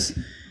important is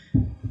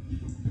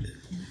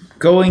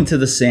going to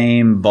the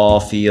same ball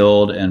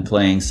field and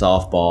playing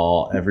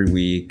softball every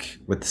week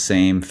with the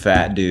same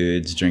fat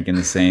dudes drinking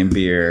the same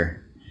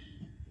beer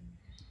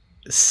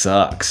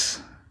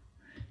sucks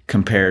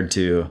compared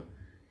to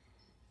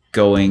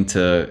going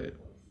to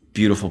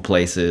beautiful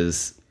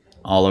places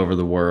all over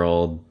the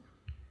world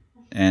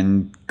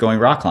and going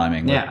rock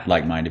climbing Yeah. with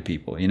like-minded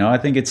people. You know, I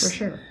think it's For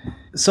sure.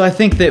 so I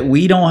think that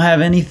we don't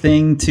have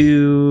anything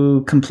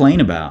to complain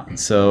about.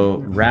 So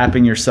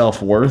wrapping your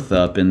self-worth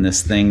up in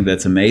this thing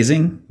that's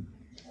amazing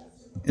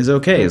is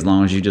okay, as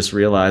long as you just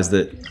realize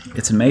that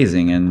it's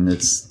amazing and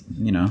it's,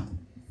 you know,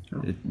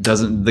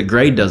 the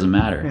grade doesn't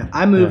matter. Yeah,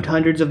 I moved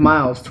hundreds of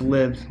miles to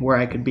live where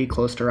I could be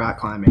close to rock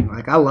climbing.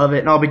 Like I love it,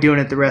 and I'll be doing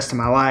it the rest of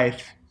my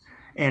life.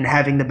 And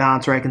having the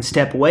balance where I can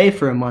step away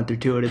for a month or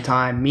two at a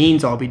time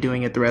means I'll be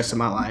doing it the rest of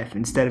my life,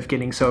 instead of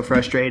getting so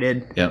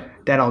frustrated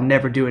Yep. that I'll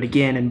never do it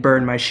again and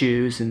burn my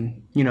shoes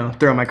and, you know,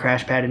 throw my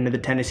crash pad into the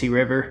Tennessee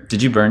River.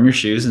 Did you burn your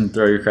shoes and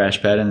throw your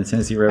crash pad in the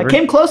Tennessee River? I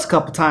came close a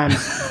couple times,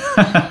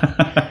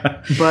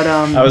 but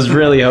I was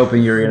really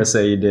hoping you were going to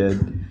say you did.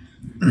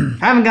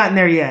 I haven't gotten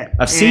there yet.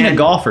 I've seen a And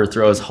golfer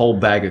throw his whole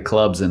bag of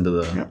clubs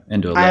into a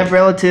I have lake.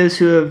 relatives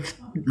who have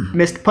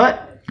missed the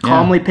putt,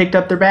 calmly picked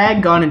up their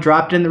bag, gone and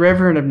dropped it in the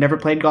river, and have never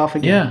played golf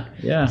again.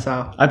 Yeah.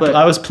 So, I but-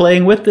 was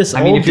playing with this I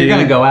mean, old if you're dude.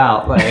 gonna go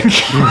out, like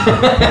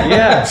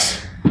Yeah.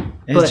 It's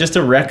But just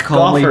a wreck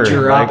calmly golfer.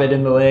 drop Like, it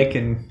in the lake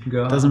and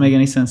go. doesn't make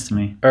any sense to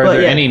me. Are But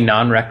there yeah. any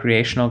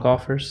non-recreational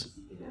golfers?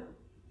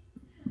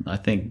 I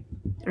think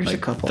There's a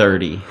like couple.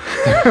 30.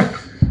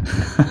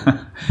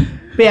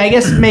 But yeah, I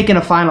guess making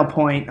a final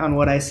point on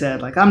what I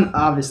said, like I'm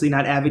obviously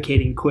not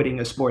advocating quitting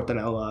a sport that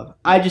I love.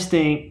 I just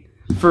think,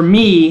 for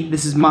me,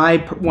 this is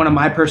one of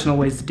my personal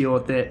ways to deal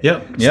with it.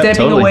 Yep, Stepping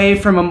totally. away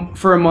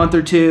for a month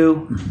or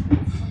two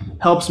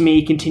helps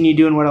me continue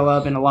doing what I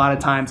love, and a lot of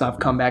times I've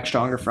come back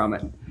stronger from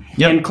it.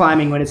 Yep. And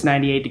climbing when it's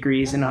 98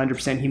 degrees and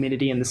 100%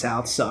 humidity in the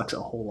south sucks a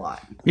whole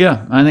lot.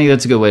 Yeah, I think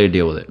that's a good way to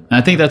deal with it. And I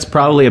think that's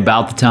probably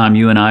about the time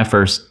you and I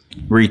first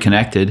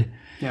reconnected.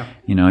 Yeah.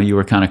 You know, you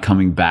were kind of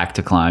coming back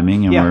to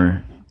climbing and Yeah.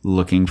 were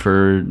looking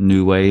for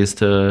new ways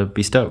to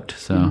be stoked.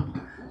 So,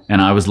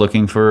 and I was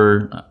looking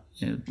for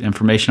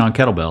information on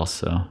kettlebells.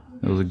 So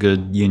it was a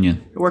good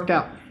union. It worked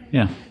out.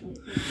 Yeah.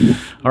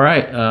 All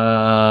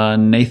right,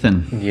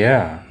 Nathan.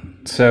 Yeah.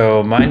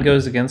 So mine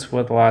goes against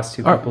what the last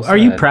two people said. Are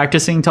you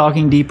practicing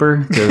talking deeper?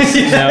 'Cause-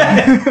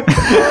 No,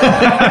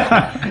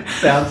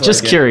 Sounds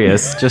just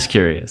curious. Just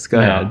curious. Go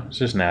no, ahead. it's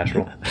just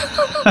natural.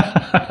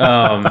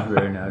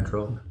 very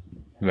natural.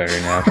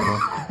 Very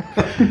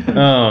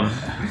natural.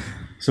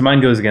 So mine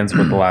goes against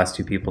what the last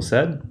two people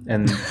said,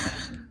 and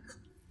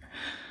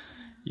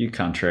You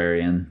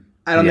contrarian.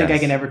 I don't think I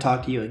Yes. can ever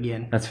talk to you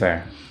again. that's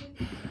fair.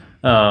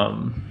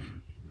 And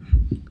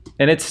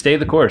it's stay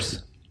the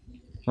course.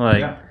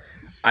 Like,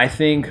 I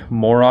think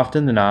more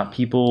often than not,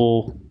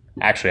 people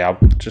actually, I'll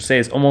just say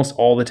it's almost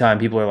all the time.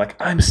 People are like,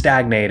 I'm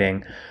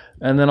stagnating.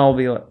 And then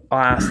I'll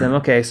ask them,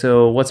 okay,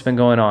 so what's been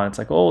going on? It's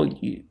like,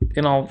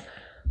 and I'll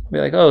be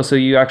like, oh, so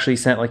you actually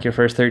sent like your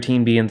first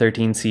 13B and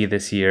 13C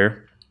this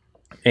year.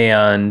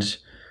 And,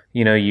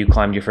 you know, you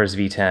climbed your first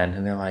V10.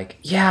 And they're like,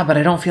 yeah, but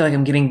I don't feel like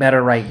I'm getting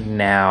better right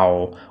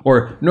now.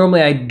 Or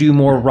normally I do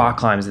more rock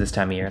climbs this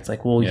time of year. It's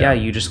like, well, yeah,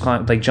 you just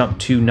climbed, like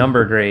jumped 2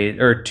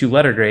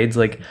 letter grades.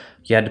 Like,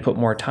 you had to put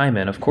more time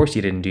in. Of course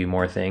you didn't do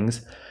more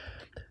things.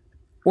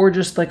 Or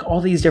just like all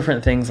these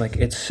different things. Like,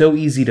 it's so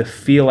easy to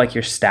feel like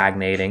you're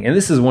stagnating. And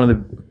this is one of the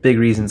big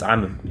reasons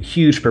I'm a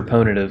huge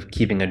proponent of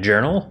keeping a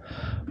journal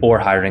or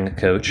hiring a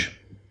coach.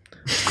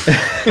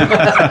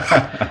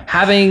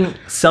 Having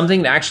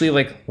something to actually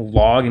like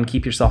log and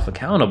keep yourself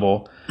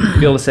accountable,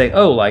 be able to say,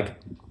 oh, like,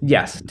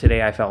 yes,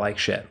 today I felt like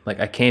shit. Like,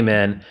 I came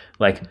in,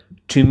 like,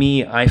 to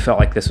me, I felt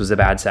like this was a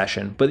bad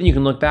session. But then you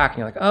can look back and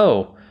you're like,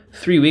 oh,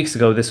 3 weeks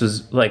ago, this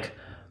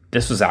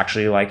was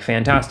actually like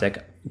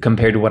fantastic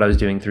compared to what I was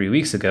doing 3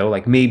 weeks ago.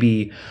 Like,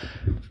 maybe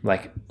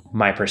like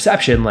my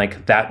perception,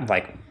 like that,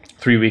 like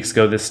 3 weeks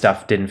ago, this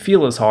stuff didn't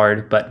feel as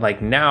hard, but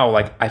like now,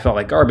 like I felt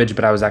like garbage,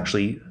 but I was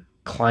actually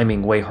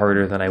climbing way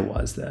harder than I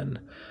was then.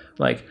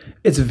 Like,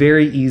 it's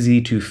very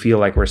easy to feel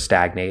like we're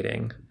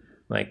stagnating.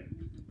 Like,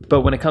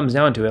 but when it comes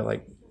down to it,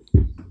 like,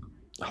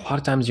 a lot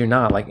of times you're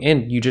not. Like,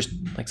 and you just,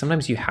 like,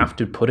 sometimes you have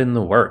to put in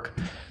the work.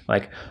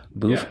 Like,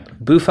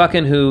 boo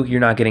fucking who,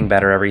 you're not getting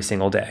better every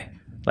single day.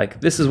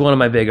 like this is one of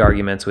my big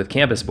arguments with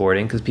campus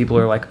boarding, because people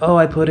are like, oh,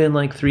 I put in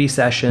like 3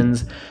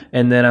 sessions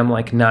and then I'm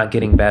like not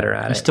getting better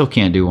at I it. still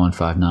can't do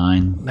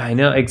 159. I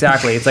know,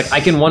 exactly. It's like I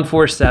can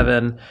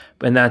 147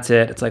 and that's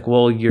it. It's like,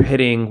 well, you're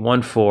hitting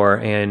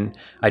 1-4 and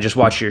I just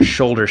watch your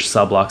shoulder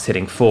sublocks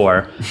hitting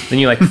 4. Then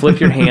you like flip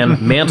your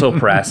hand, mantle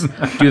press,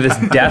 do this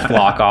death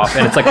lock off,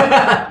 and it's like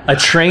a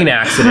train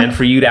accident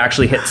for you to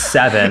actually hit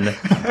 7.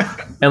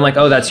 And like,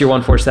 oh, that's your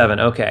 147.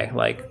 Okay,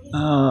 like,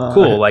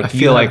 cool. Like, I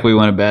feel like we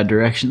went a bad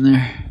direction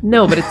there.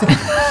 no, but it's,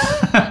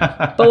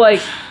 but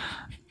like,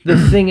 the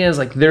thing is,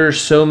 like, there are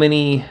so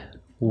many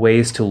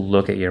ways to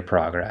look at your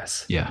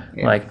progress. Yeah.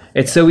 Like,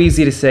 it's so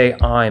easy to say,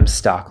 I'm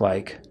stuck.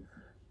 Like,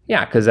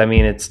 yeah, because I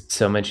mean, it's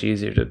so much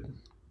easier to,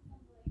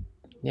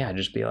 yeah,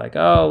 just be like,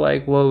 oh,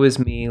 like, woe is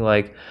me.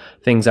 Like,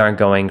 things aren't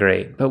going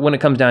great. But when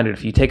it comes down to it,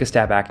 if you take a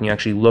step back and you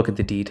actually look at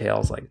the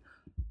details, like,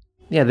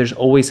 yeah, there's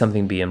always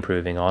something to be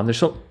improving on.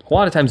 There's a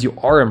lot of times you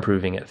are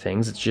improving at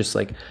things. It's just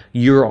like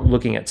you're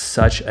looking at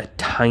such a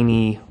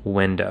tiny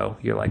window.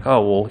 You're like,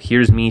 oh, well,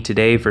 here's me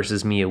today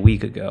versus me a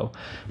week ago.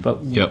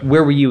 But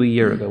where were you a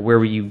year ago? Where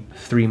were you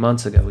 3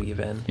 months ago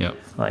even? Yep.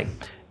 Like,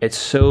 it's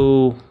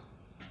so,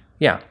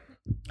 yeah.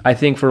 I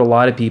think for a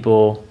lot of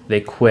people,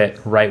 they quit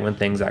right when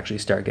things actually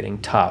start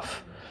getting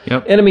tough.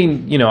 Yep. And I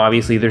mean, you know,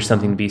 obviously there's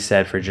something to be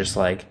said for just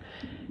like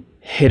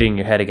hitting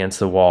your head against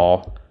the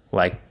wall,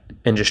 like,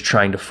 and just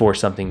trying to force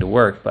something to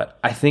work. But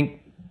I think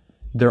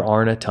there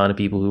aren't a ton of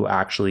people who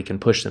actually can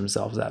push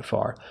themselves that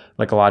far.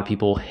 Like, a lot of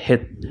people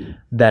hit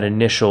that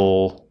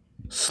initial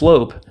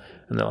slope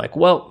and they're like,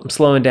 well, I'm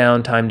slowing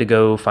down, time to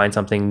go find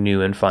something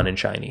new and fun and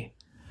shiny.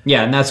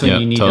 Yeah, and that's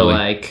when you need totally. to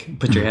like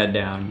put your head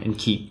down and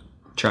keep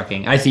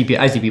trucking. I see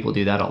people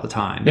do that all the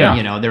time. Yeah.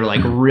 You know, they're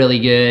like really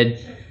good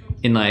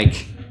in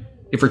like,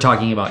 if we're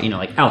talking about, you know,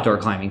 like outdoor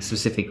climbing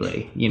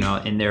specifically, you know,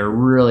 and they're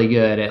really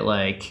good at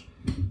like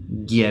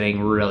getting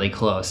really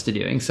close to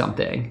doing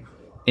something.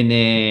 And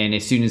then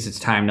as soon as it's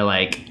time to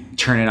like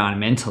turn it on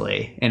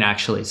mentally and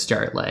actually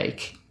start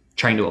like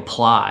trying to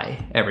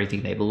apply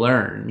everything they've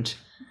learned,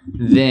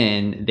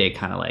 then they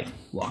kind of like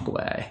walk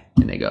away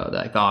and they go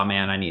like, oh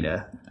man, I need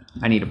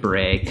a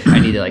break. I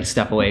need to like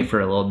step away for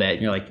a little bit.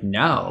 And you're like,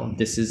 no,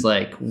 this is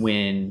like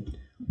when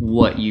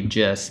what you've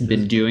just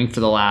been doing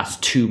for the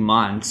last 2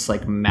 months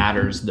like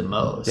matters the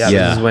most. Yeah.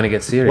 This is when it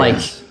gets serious.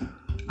 Like,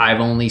 I've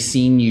only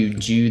seen you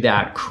do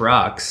that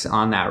crux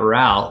on that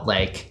route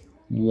like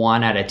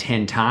 1 out of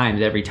 10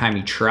 times every time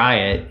you try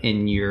it,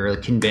 and you're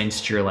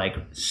convinced you're like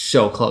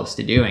so close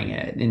to doing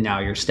it, and now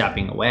you're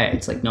stepping away.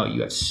 It's like, no,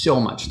 you have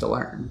so much to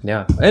learn.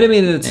 Yeah. And I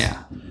mean, it's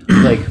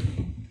like,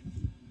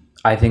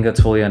 I think that's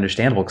fully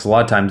understandable, because a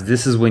lot of times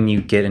this is when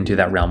you get into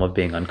that realm of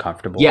being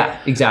uncomfortable. Yeah,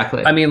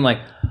 exactly. I mean, like,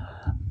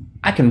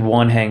 I can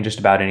one hang just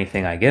about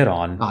anything I get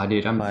on. Oh,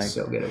 dude, I'm like,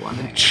 so good at one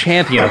hang.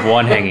 Champion of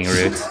one hanging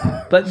routes.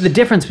 But the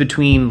difference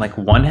between like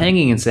one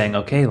hanging and saying,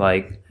 okay,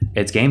 like,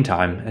 it's game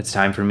time, it's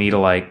time for me to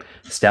like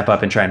step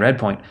up and try and red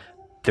point,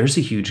 there's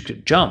a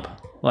huge jump.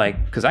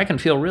 Like, because I can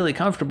feel really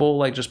comfortable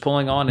like just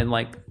pulling on and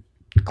like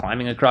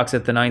climbing a crux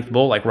at the 9th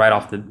bolt like right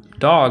off the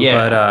dog.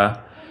 Yeah.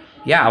 But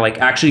yeah, like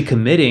actually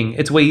committing,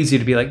 it's way easier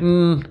to be like,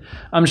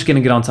 I'm just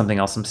gonna get on something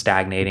else, I'm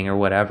stagnating or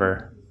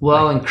whatever.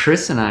 Well, and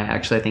Chris and I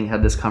actually, I think,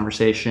 had this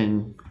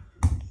conversation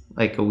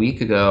like a week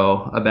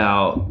ago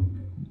about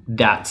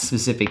that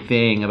specific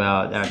thing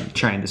about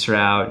trying this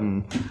route.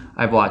 And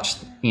I've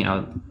watched, you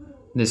know,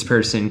 this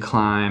person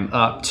climb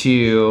up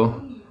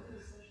to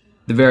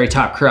the very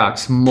top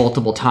crux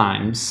multiple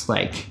times,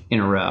 like in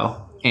a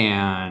row,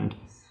 and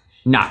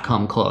not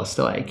come close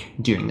to like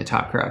doing the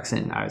top crux.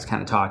 And I was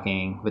kind of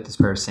talking with this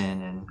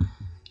person and,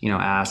 you know,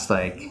 asked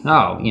like,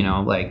 oh, you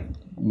know, like,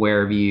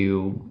 where have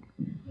you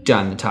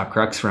done the top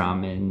crux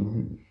from?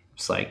 And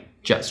it's like,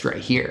 just right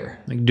here,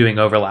 Like doing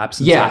overlaps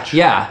and such.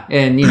 Yeah.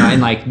 And, you know,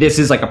 and like, this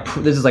is like a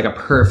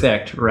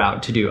perfect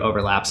route to do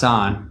overlaps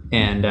on.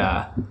 And,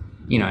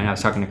 you know, and I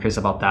was talking to Chris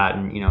about that,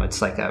 and, you know,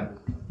 it's like a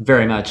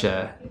very much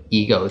a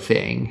ego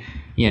thing,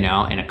 you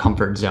know, and a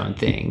comfort zone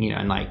thing, you know,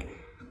 and like,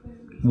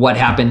 what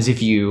happens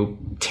if you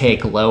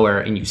take lower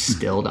and you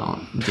still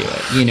don't do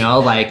it? You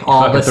know, like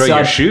all of a Throw sudden,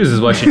 your shoes is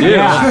what you do.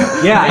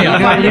 yeah,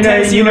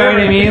 you know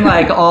what I mean?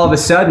 Like all of a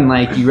sudden,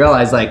 like you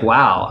realize, like,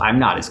 wow, I'm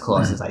not as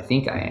close as I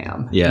think I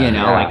am. Yeah, you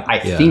know, yeah, like I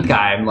think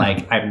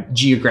I'm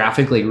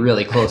geographically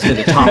really close to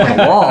the top of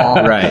the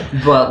wall, Right.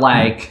 But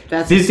like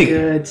That's a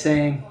good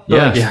saying.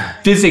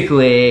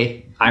 physically,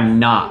 I'm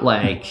not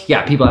like,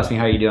 yeah, people ask me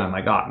how you doing. I'm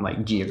like, oh, I'm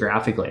like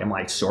geographically, I'm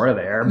like sort of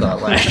there,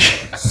 but like,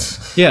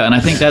 Yeah, and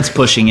I think that's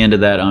pushing into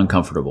that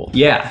uncomfortable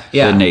yeah.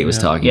 that Nate was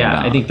talking Yeah,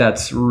 about. I think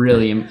that's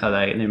really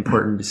like, an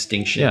important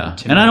distinction. Yeah,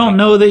 to and I make. don't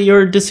know that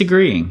you're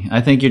disagreeing.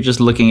 I think you're just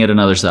looking at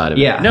another side of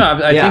it. Yeah. No,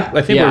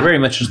 I think Yeah. we're very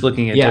much just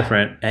looking at Yeah.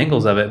 different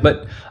angles of it.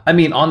 But I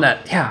mean, on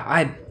that, yeah,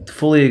 I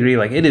fully agree.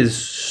 Like, it is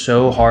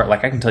so hard.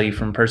 Like, I can tell you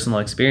from personal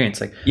experience.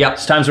 Like,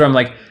 there's times where I'm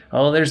like,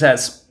 oh, there's that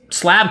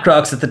slab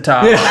crux at the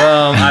top.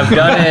 I've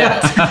done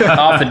it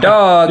off the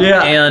dog,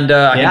 and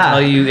I can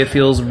tell you it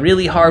feels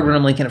really hard when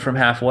I'm linking it from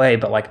halfway.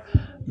 But like,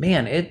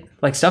 man,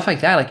 like stuff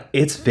like that, like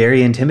it's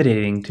very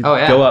intimidating to Oh,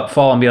 yeah. go up,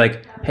 fall, and be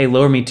like, hey,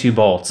 lower me 2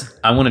 bolts.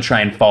 I want to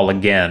try and fall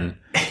again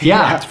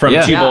Yeah. from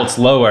Yeah. 2 bolts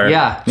lower,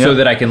 Yeah. so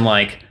that I can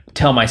like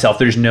tell myself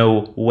there's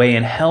no way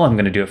in hell I'm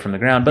going to do it from the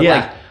ground. But Yeah.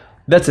 like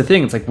that's the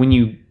thing. It's like when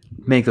you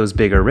make those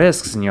bigger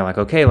risks and you're like,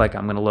 okay, like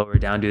I'm going to lower it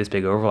down, do this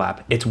big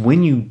overlap. It's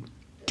when you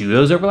do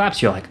those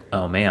overlaps, you're like,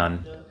 oh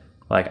man,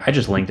 like I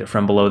just linked it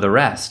from below the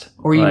rest.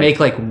 Or you Like, make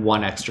like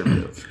one extra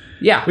move.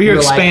 yeah, Well, you're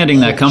You're like, expanding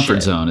that holy comfort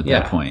shit. zone at Yeah.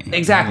 that point.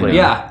 exactly.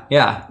 Yeah,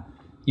 yeah.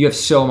 You have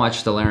so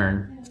much to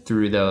learn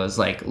through those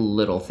like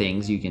little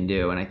things you can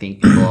do, and I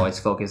think people always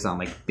focus on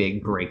like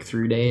big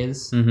breakthrough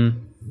days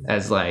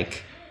as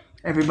like,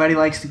 Everybody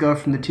likes to go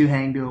from the 2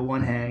 hang to a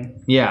 1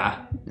 hang. yeah.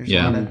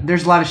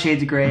 There's a lot of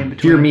shades of gray in If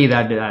between. you're me,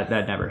 that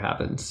never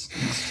happens.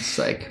 It's just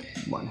like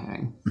one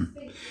hang.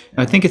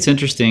 I think it's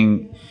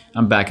interesting.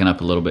 I'm backing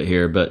up a little bit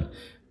here, but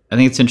I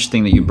think it's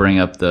interesting that you bring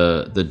up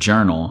the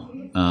journal.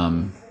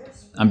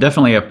 I'm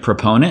definitely a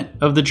proponent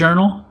of the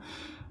journal,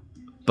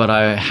 but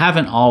I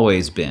haven't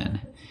always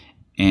been.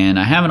 And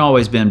I haven't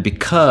always been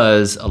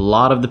because a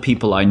lot of the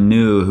people I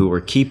knew who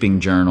were keeping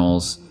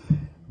journals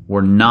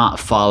were not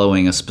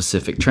following a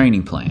specific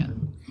training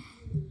plan.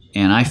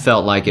 And I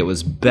felt like it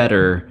was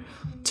better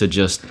to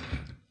just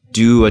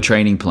do a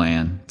training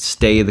plan,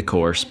 stay the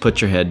course,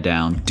 put your head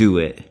down, do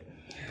it,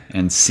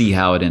 and see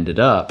how it ended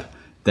up,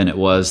 than it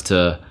was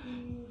to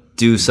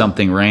do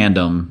something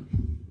random,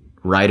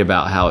 write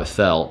about how it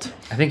felt.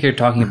 I think you're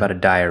talking about a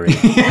diary.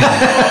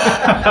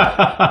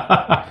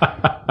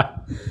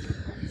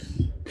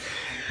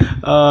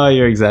 Oh,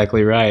 you're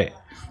exactly right.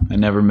 I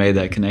never made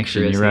that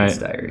connection. You're right.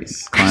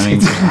 Diaries.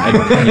 Climbing.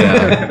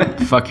 Yeah,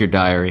 fuck your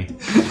diary.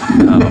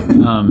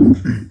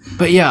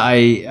 But yeah,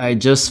 I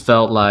just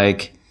felt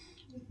like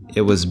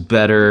it was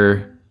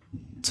better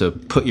to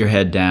put your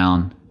head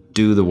down,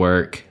 do the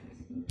work,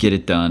 get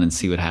it done, and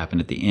see what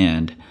happened at the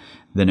end,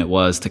 than it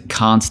was to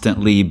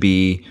constantly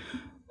be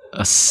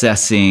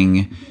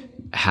assessing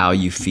how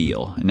you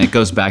feel. And it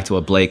goes back to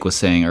what Blake was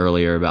saying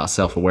earlier about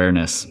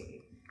self-awareness.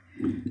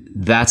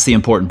 That's the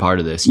important part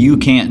of this. You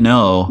can't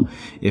know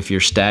if you're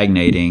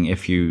stagnating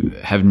if you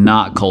have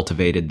not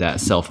cultivated that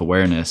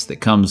self-awareness that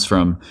comes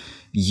from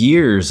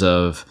years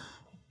of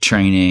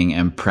training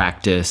and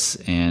practice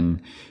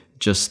and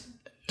just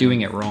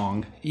Doing it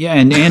wrong. yeah,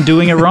 and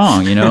doing it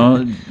wrong,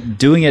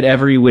 doing it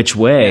every which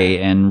way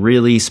and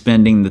really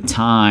spending the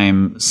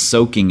time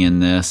soaking in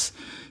this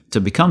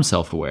to become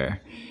self-aware.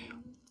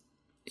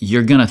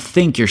 You're going to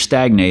think you're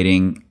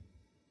stagnating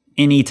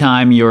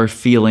anytime you're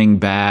feeling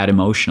bad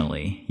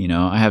emotionally.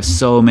 I have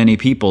so many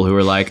people who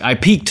are like, I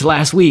peaked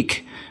last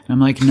week. And I'm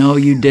like, no,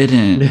 you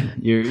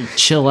didn't. You're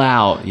chill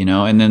out,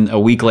 and then a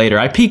week later,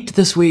 I peaked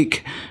this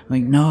week. I'm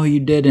like, no, you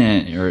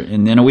didn't.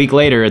 And then a week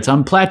later,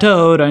 I'm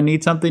plateaued. I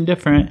need something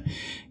different,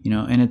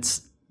 and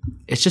it's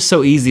just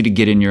so easy to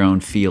get in your own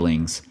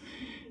feelings.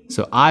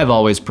 So I've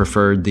always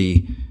preferred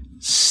the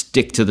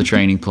stick to the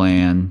training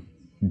plan.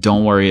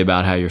 Don't worry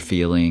about how you're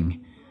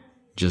feeling.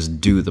 Just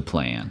do the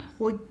plan.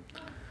 Well,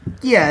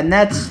 yeah, and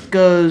that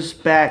goes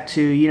back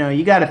to,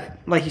 you got to,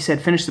 like you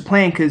said, finish the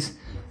plan, because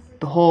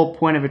the whole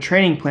point of a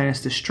training plan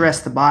is to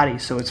stress the body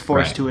so it's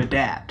forced Right. to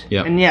adapt.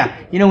 Yep. And yeah,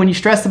 when you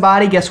stress the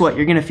body, guess what?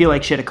 You're going to feel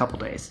like shit a couple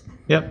days.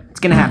 Yep. It's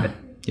going to happen.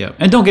 Yeah,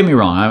 and don't get me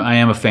wrong. I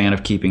am a fan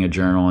of keeping a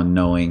journal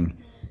and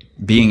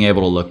being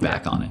able to look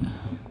back on it.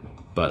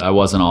 But I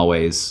wasn't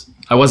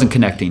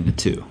connecting the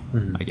two,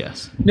 I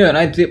guess. No, and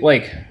I did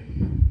like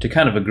to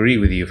kind of agree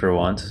with you for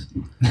once.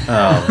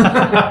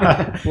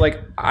 Like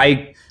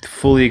I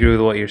fully agree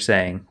with what you're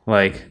saying.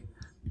 Like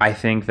I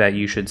think that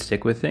you should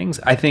stick with things.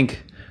 I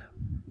think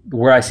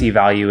where I see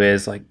value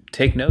is like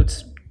take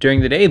notes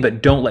during the day,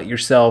 but don't let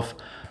yourself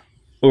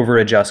over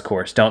adjust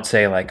course. Don't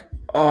say like,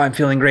 oh, I'm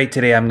feeling great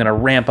today, I'm going to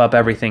ramp up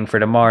everything for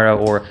tomorrow,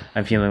 or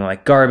I'm feeling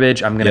like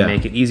garbage, I'm going to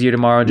make it easier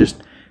tomorrow.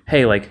 Just,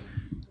 hey, like,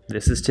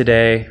 this is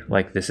today,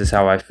 like, this is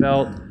how I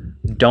felt.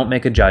 Don't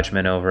make a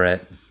judgment over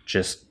it.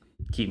 Just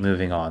keep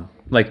moving on.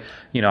 Like,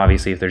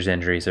 obviously if there's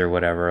injuries or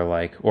whatever,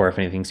 like, or if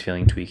anything's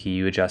feeling tweaky,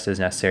 you adjust as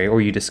necessary,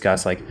 or you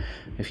discuss, like,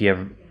 if you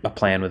have a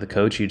plan with a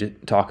coach, you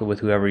talk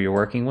with whoever you're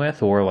working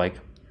with, or like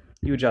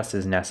you adjust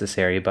as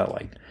necessary. But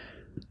like,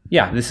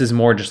 yeah, this is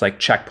more just like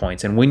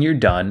checkpoints. And when you're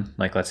done,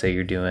 like let's say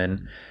you're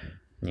doing,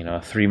 a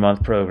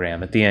 3-month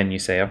program, at the end you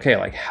say, okay,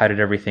 like how did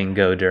everything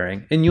go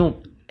during? And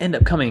you'll end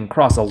up coming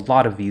across a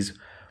lot of these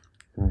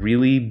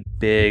really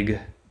big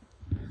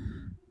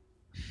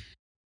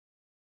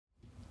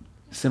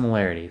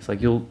similarities.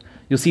 Like you'll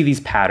see these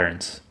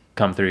patterns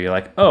come through. You're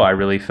like, oh, I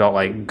really felt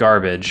like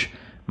garbage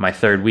my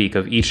third week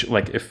of each,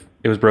 like if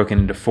it was broken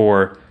into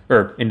 3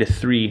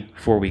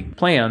 4-week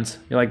plans,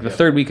 you're like the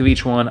third week of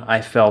each one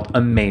I felt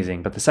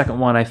amazing, but the second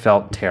one I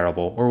felt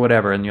terrible or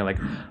whatever. And you're like,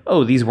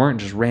 oh, these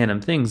weren't just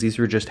random things, these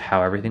were just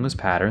how everything was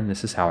patterned,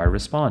 this is how I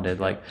responded.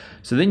 Like,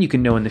 so then you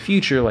can know in the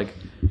future, like,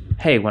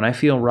 hey, when I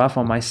feel rough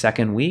on my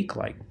second week,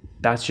 like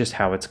that's just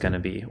how it's going to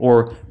be.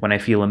 Or when I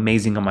feel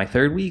amazing on my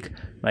third week,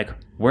 like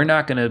we're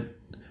not going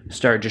to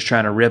start just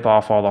trying to rip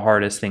off all the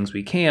hardest things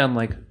we can,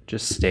 like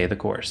just stay the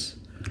course.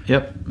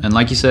 Yep. And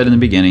like you said in the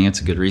beginning, it's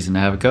a good reason to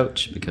have a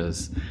coach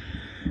because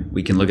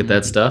we can look at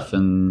that stuff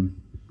and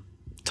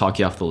talk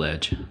you off the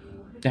ledge.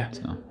 Yeah.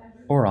 So,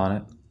 Or on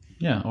it.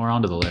 yeah, or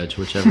onto the ledge,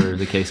 whichever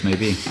the case may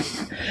be.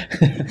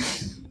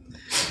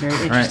 Very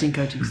interesting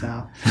coaching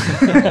style.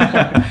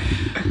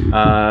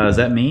 Is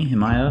that me?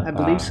 Am I up? I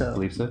believe so. I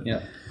believe so.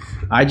 Yeah.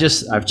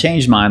 I've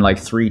changed mine like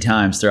 3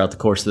 times throughout the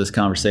course of this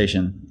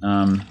conversation.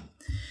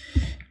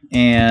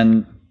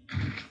 And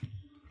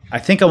I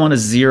think I want to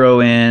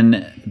zero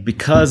in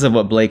because of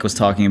what Blake was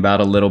talking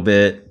about a little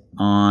bit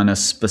on a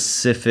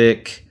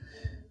specific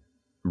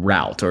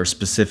route or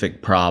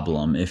specific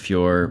problem. If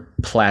you're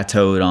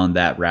plateaued on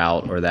that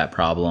route or that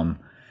problem,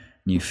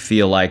 you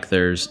feel like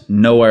there's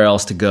nowhere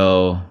else to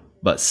go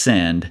but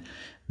send,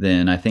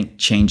 then I think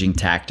changing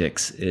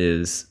tactics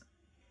is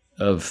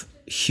of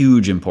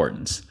huge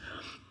importance.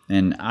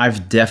 And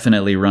I've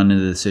definitely run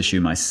into this issue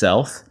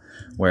myself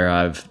where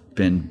I've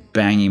been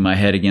banging my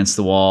head against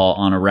the wall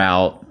on a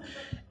route,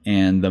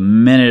 and the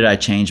minute I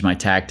changed my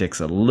tactics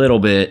a little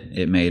bit,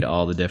 it made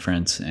all the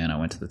difference and I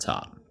went to the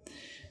top.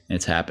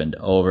 It's happened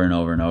over and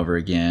over and over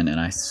again, and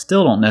I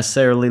still don't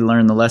necessarily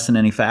learn the lesson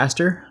any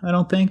faster, I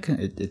don't think.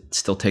 It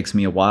still takes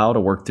me a while to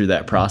work through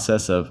that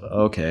process of,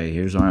 okay,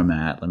 here's where I'm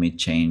at. Let me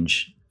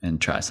change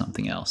and try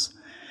something else.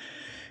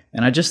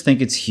 And I just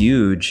think it's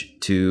huge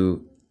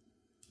to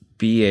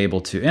be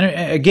able to,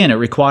 and again, it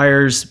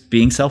requires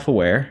being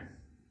self-aware,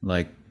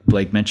 like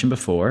Blake mentioned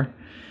before,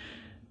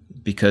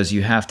 because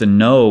you have to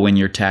know when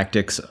your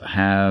tactics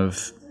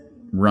have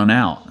run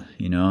out.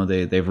 You know,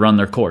 they've run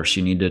their course.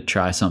 You need to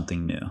try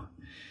something new.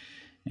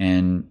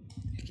 And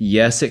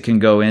yes, it can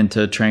go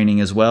into training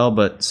as well,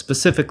 but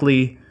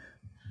specifically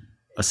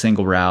a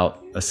single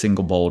route, a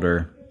single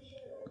boulder,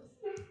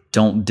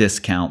 don't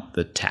discount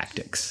the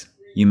tactics.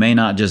 You may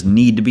not just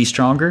need to be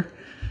stronger.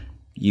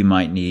 You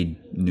might need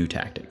new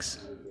tactics.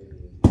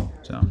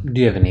 So, Do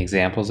you have any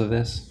examples of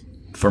this?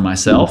 for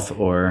myself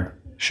or...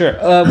 Sure.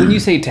 When you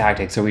say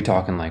tactics, are we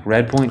talking like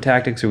red point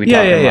tactics? Or are we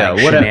talking like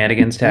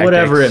shenanigans tactics?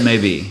 Whatever it may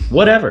be.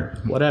 Whatever.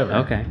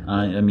 Okay.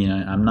 I mean,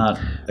 I'm not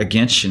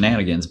against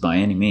shenanigans by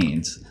any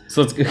means.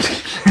 So let's go.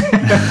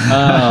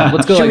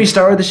 Let's go. Should we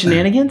start with the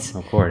shenanigans?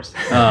 Of course.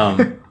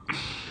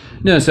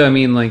 No, so I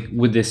mean, like,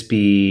 would this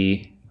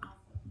be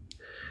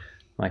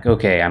like,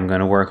 okay, I'm going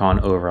to work on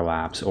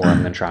overlaps, or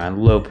I'm going to try on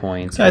low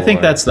points? I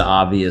think that's the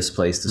obvious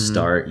place to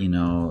start. You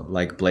know,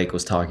 like Blake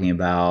was talking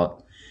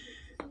about,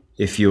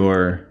 if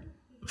you're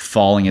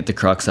falling at the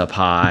crux up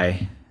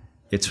high,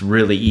 it's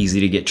really easy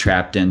to get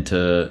trapped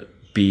into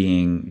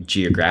being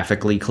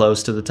geographically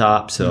close to the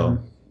top. So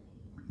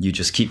you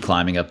just keep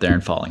climbing up there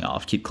and falling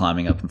off, keep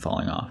climbing up and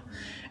falling off.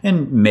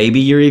 And maybe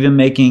you're even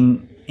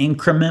making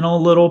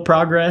incremental little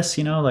progress,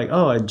 you know, like,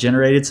 oh, I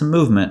generated some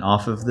movement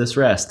off of this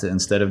rest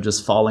instead of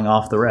just falling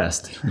off the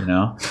rest, you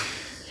know.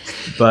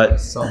 But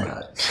So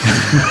bad.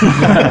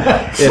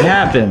 it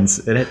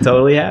happens. It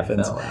totally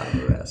happens. Fell out of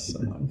the rest.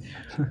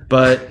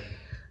 But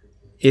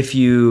if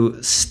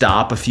you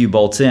stop a few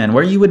bolts in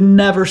where you would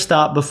never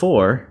stop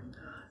before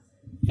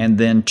and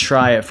then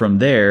try it from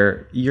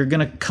there, you're going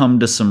to come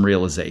to some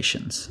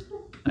realizations.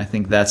 I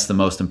think that's the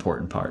most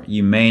important part.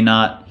 You may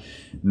not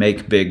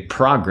make big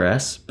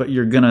progress, but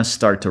you're going to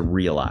start to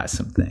realize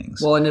some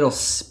things. Well, and it'll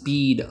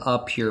speed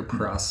up your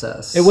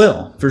process. It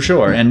will, for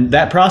sure. And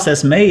that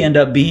process may end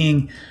up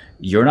being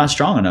you're not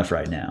strong enough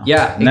right now.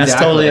 Yeah, and that's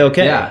exactly. totally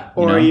okay. Yeah.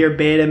 you Or know? your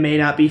beta may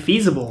not be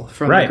feasible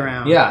from Right. the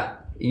ground. Yeah.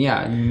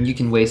 Yeah, and you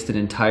can waste an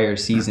entire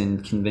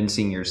season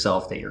convincing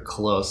yourself that you're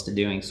close to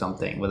doing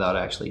something without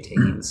actually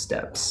taking the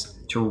steps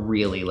to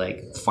really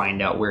like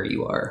find out where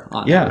you are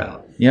on the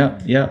route.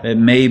 Yeah. It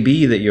may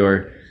be that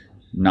you're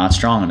not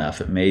strong enough.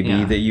 It may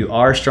be that you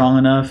are strong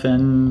enough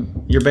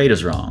and your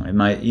beta's wrong. It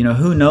might, you know,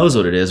 who knows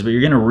what it is, but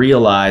you're going to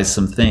realize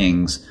some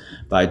things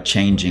by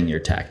changing your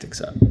tactics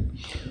up.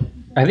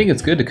 I think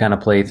it's good to kind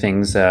of play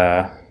things,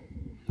 kind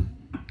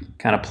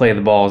of play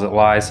the ball as it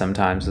lies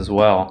sometimes as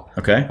well.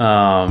 Okay.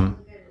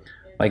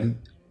 Like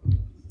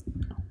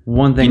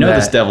one thing, You know, that,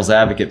 this Devil's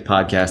Advocate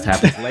podcast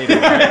happens later.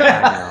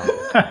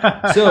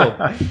 So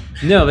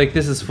no, like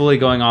this is fully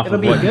going off It'll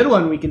of be what a good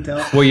one, we can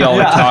tell. what y'all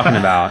are talking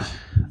about.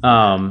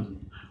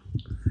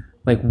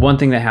 Like one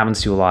thing that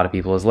happens to a lot of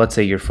people is, let's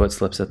say your foot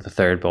slips at the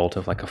third bolt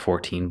of like a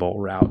 14 bolt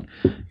route.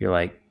 You're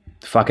like,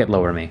 fuck it,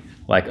 lower me.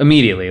 Like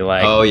immediately,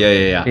 like, Oh,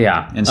 yeah.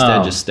 Yeah.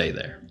 Instead, just stay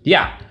there.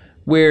 yeah.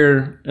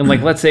 Where, and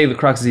like, let's say the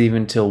crux is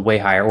even till way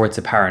higher, or it's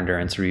a power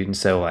endurance route, and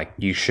so like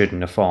you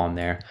shouldn't have fallen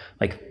there.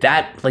 Like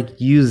that, like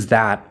use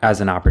that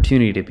as an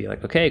opportunity to be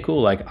like, okay,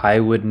 cool. Like I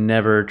would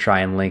never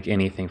try and link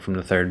anything from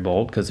the third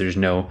bolt because there's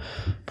no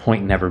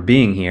point in ever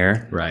being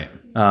here. Right.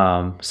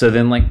 So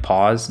then like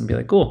pause and be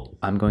like, cool,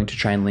 I'm going to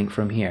try and link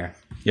from here.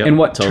 Yep, And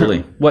what totally.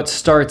 what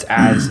starts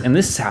as, and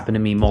this has happened to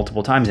me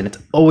multiple times, and it's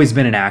always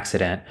been an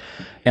accident.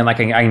 And like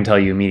I can tell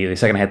you immediately, the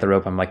second I hit the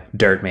rope, I'm like,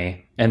 dirt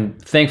me.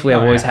 And thankfully,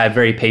 I've always had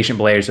very patient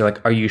belayers who are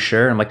like, are you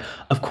sure? I'm like,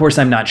 of course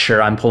I'm not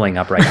sure. I'm pulling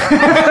up right now.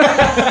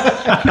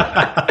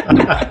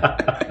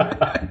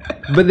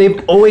 But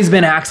they've always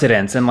been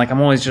accidents, and like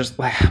I'm always just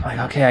like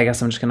okay, I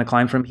guess I'm just gonna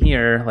climb from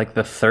here, like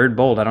the third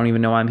bolt. I don't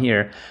even know I'm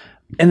here,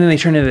 and then they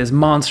turn into this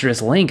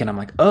monstrous link, and I'm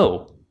like,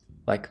 oh,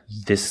 like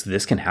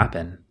this can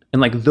happen.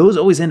 And like those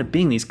always end up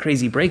being these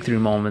crazy breakthrough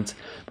moments.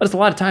 But it's a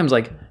lot of times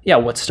like, yeah,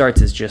 what starts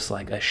as just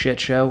like a shit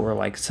show or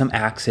like some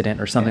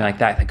accident or something like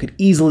that could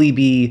easily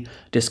be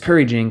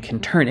discouraging can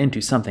turn into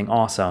something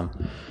awesome.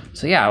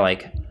 So yeah,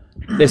 like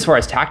as far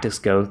as tactics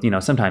go, you know,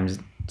 sometimes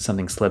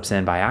something slips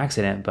in by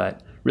accident,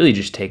 but really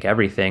just take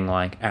everything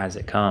like as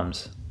it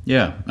comes.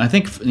 Yeah. I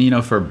think, you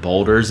know, for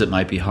boulders, it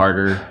might be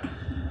harder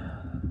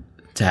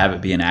to have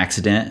it be an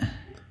accident.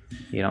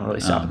 You don't really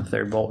stop at the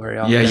third bolt very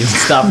often. Yeah, you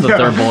stop the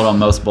third bolt on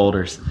most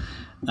boulders.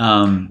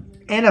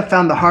 And I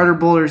found the harder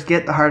boulders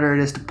get, the harder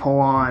it is to pull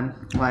on.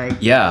 Like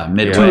Yeah,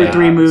 midway. 2 or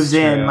 3 moves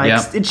in, true. like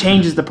Yep. it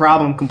changes the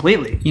problem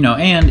completely. You know,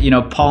 and, you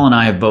know, Paul and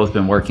I have both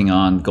been working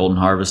on Golden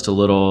Harvest a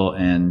little,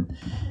 and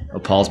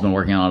Paul's been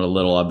working on it a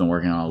little. I've been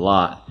working on it a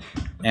lot.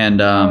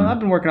 And I've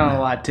been working on it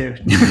a lot too.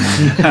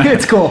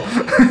 It's cool.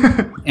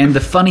 and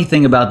the funny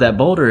thing about that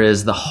boulder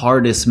is the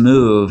hardest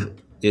move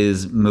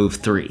is move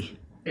 3.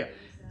 Yeah.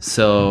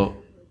 So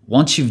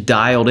once you've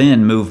dialed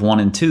in move 1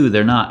 and 2,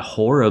 they're not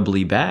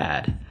horribly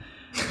bad.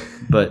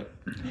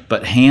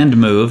 But hand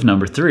move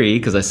number 3,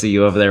 because I see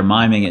you over there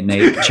miming it,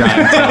 Nate,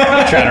 trying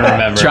to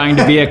remember. trying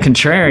to be a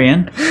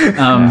contrarian.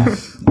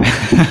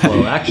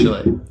 Well,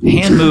 actually,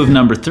 Hand move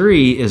number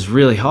 3 is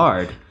really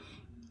hard.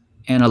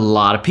 And a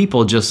lot of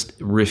people just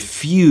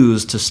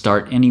refuse to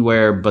start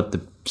anywhere but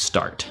the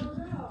start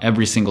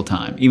every single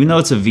time. Even though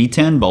it's a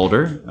V10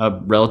 boulder, a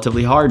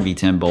relatively hard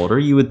V10 boulder,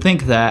 you would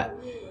think that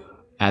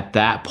at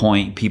that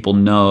point people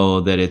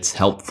know that it's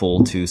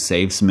helpful to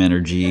save some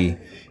energy,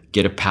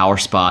 get a power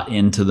spot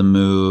into the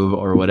move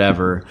or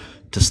whatever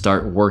to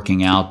start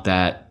working out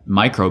that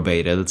micro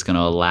beta that's going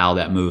to allow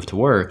that move to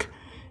work.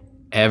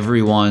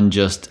 Everyone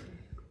just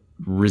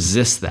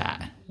resists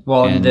that.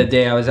 well, And- the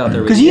day I was out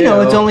there with Because you know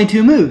it's only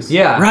 2 moves.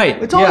 yeah,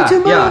 Right. It's only 2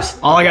 moves. yeah.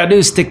 All I gotta do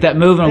is stick that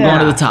move and I'm Yeah. going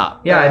to the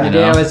top. Yeah, and the You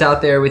day I know? was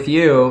out there with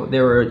you,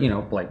 there were, you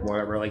know, like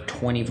whatever, like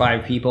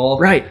 25 people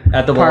Right.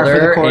 at the Par for the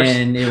boulder, course.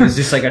 and it was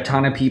just like a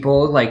ton of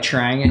people like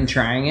trying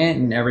it,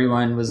 and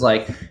everyone was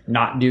like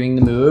not doing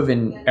the move,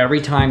 and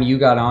every time you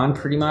got on,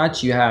 pretty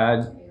much you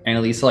had and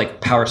at least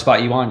like power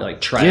spot you wanted to like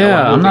try. Yeah,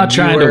 out one I'm move, not and you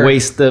trying to were-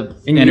 waste the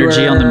and you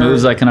energy on the were-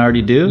 moves I can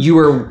already do. You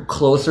were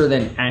closer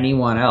than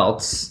anyone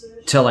else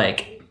to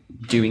like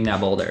doing that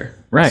boulder,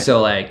 Right.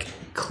 So like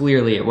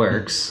clearly it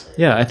works.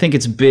 Yeah, I think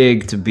it's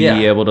big to be Yeah.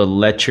 able to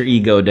let your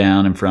ego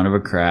down in front of a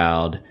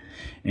crowd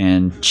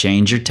and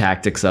change your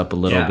tactics up a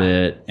little Yeah.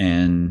 bit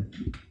and,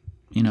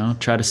 you know,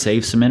 try to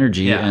save some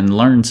energy Yeah. and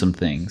learn some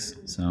things.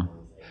 So,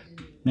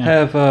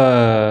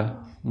 Have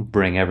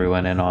bring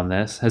everyone in on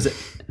this.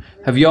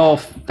 Have y'all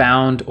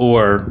found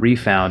or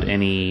refound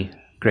any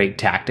great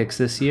tactics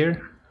this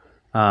year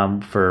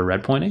for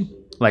red pointing?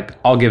 Like,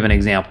 I'll give an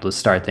example to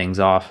start things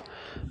off.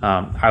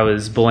 I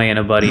was belaying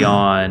a buddy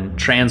on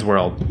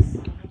Transworld,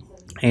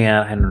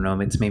 and I don't know,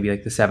 it's maybe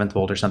like the 7th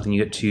bolt or something.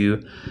 You get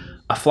to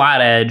a flat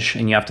edge,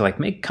 and you have to like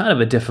make kind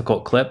of a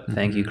difficult clip.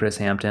 Thank you, Chris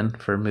Hampton,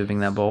 for moving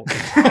that bolt.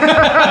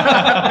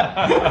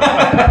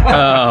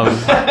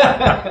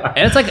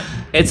 And it's like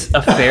it's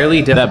a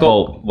fairly that difficult.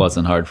 bolt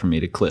wasn't hard for me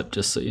to clip,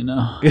 just so you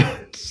know.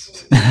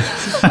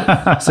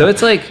 So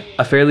it's like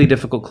a fairly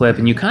difficult clip,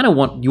 and you kind of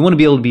want to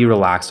be able to be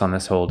relaxed on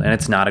this hold, and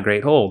it's not a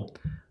great hold.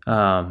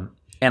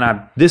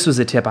 This was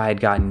a tip I had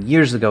gotten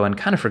years ago and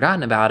kind of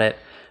forgotten about it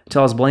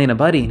until I was belaying a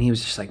buddy, and he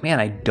was just like, "Man,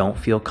 I don't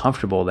feel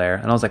comfortable there."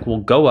 And I was like, "Well,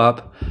 go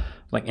up,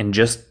 like, and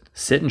just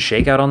sit and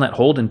shake out on that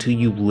hold until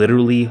you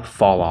literally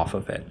fall off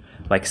of it.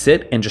 Like,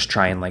 sit and just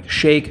try and like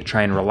shake,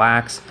 try and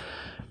relax."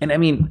 And I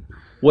mean,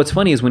 what's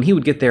funny is when he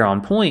would get there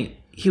on point,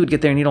 he would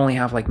get there and he'd only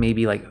have like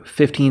maybe like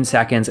 15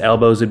 seconds.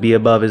 Elbows would be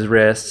above his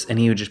wrists, and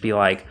he would just be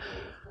like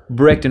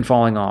bricked and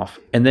falling off.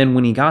 And then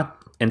when he got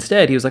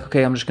instead, he was like,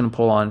 "Okay, I'm just going to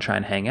pull on and try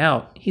and hang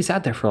out." He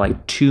sat there for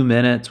like 2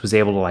 minutes, was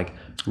able to like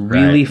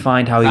really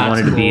find how he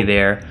wanted to be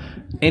there.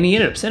 And he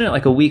ended up sitting it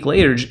like a week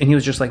later, and he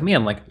was just like,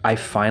 "Man, like I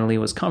finally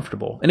was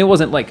comfortable." And it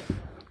wasn't like,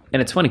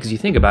 and it's funny because you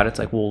think about it, it's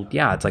like, well,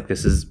 yeah, it's like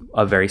this is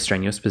a very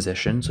strenuous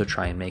position, so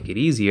try and make it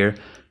easier.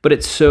 But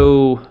it's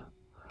so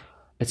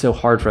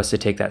hard for us to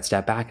take that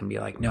step back and be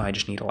like, no, I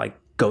just need to like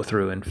go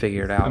through and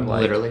figure it out. I'm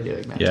like, literally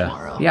doing that Yeah.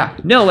 tomorrow. yeah,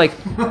 no, like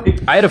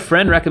I had a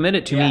friend recommend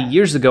it to me Yeah.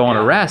 years ago on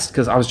a Yeah. rest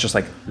because I was just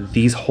like,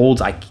 these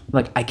holds, I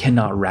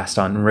cannot rest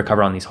on and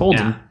recover on these holds.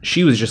 Yeah. And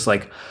she was just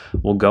like,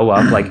 well, go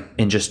up like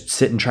and just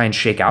sit and try and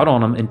shake out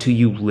on them until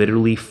you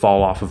literally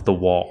fall off of the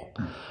wall.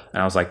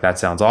 And I was like, that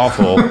sounds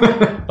awful.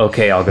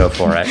 Okay, I'll go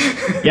for it.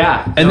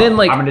 Yeah. And then,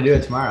 like- I'm gonna do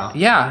it tomorrow.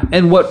 Yeah,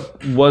 and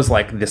what was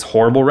like this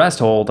horrible rest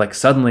hold, like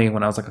suddenly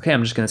when I was like, okay,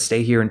 I'm just gonna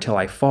stay here until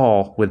I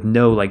fall with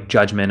no like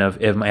judgment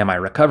of am I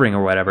recovering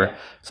or whatever.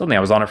 Suddenly I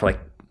was on it for like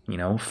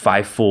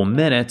 5 full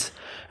minutes,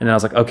 and then I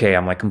was like, okay,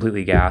 I'm like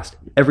completely gassed.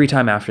 Every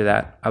time after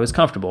that, I was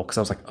comfortable because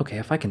I was like, okay,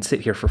 if I can sit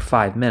here for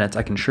 5 minutes,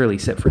 I can surely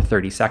sit for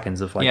 30 seconds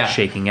of like Yeah.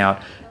 shaking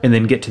out, and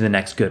then get to the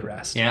next good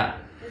rest. Yeah.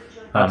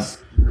 That's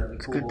really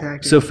cool. Good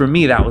tactic. So for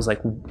me, that was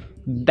like,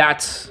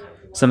 that's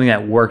something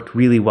that worked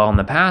really well in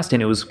the past,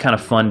 and it was kind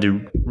of fun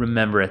to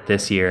remember it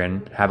this year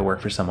and have it work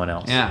for someone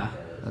else. Yeah,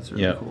 that's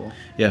really cool.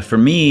 Yeah, for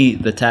me,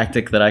 the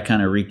tactic that I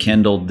kind of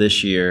rekindled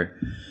this year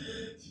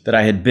that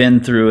I had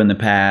been through in the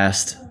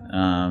past,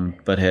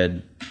 but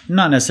had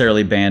not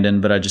necessarily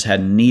abandoned, but I just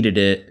hadn't needed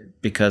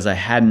it because I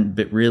hadn't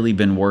really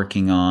been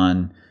working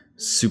on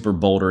super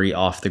bouldery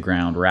off the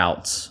ground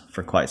routes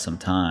for quite some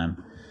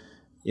time,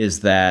 is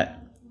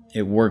that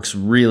it works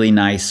really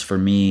nice for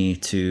me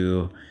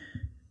to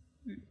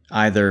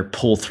either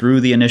pull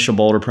through the initial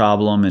boulder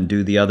problem and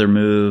do the other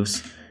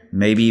moves,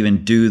 maybe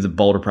even do the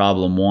boulder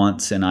problem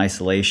once in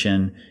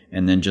isolation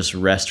and then just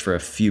rest for a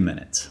few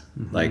minutes.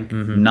 Like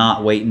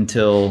not wait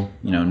until,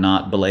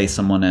 not belay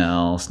someone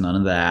else, none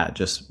of that.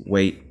 Just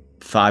wait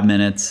 5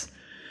 minutes,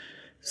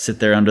 sit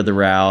there under the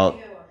route,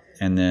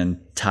 and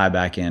then tie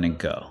back in and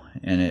go.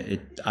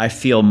 And I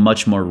feel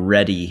much more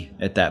ready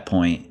at that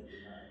point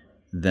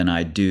than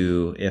I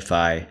do if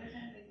I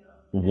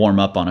warm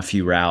up on a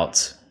few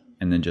routes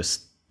and then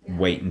just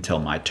wait until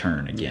my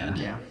turn again.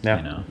 Yeah.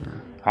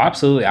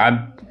 Absolutely.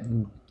 I'm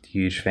a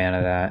huge fan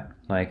of that.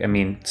 Like, I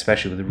mean,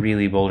 especially with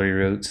really bouldery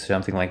routes,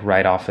 something like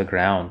right off the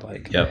ground.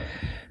 Like,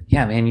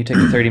 yeah, man, you take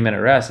a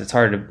 30-minute rest. It's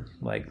hard to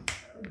like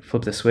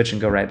flip the switch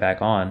and go right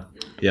back on.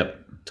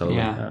 Yep, totally.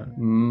 Yeah.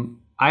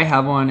 I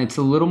have one. It's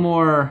a little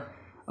more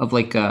of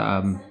like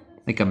a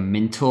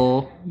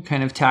mental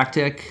kind of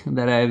tactic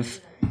that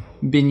I've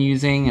been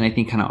using, and I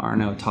think kind of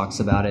Arno talks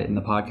about it in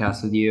the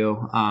podcast with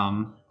you.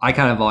 I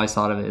kind of always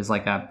thought of it as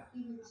like a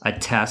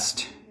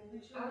test,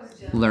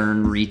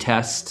 learn,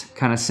 retest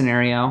kind of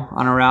scenario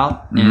on a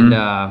route. And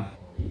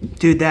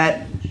Dude,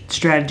 that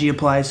strategy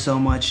applies so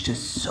much to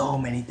so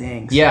many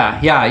things. yeah,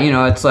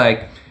 it's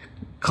like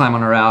climb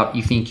on a route.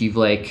 You think you've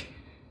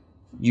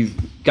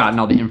gotten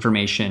all the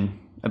information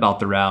about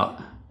the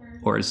route,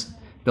 or as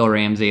Bill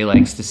Ramsey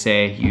likes to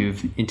say,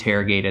 you've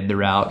interrogated the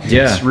route.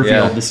 It's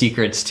revealed the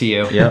secrets to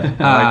you.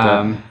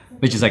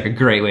 Which is like a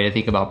great way to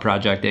think about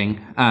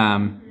projecting.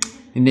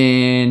 And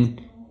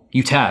then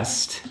you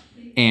test,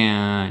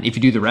 and if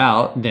you do the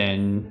route,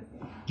 then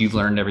you've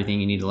learned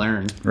everything you need to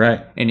learn.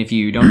 Right. And if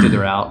you don't do the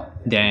route,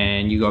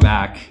 then you go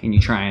back and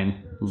you try and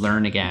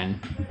learn again,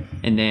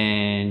 and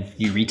then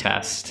you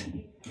retest,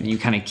 and you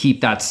kind of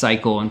keep that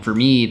cycle. And for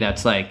me,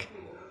 that's like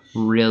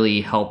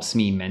really helps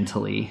me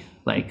mentally,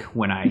 like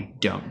when I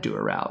don't do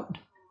a route.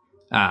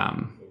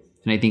 And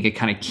I think it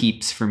kind of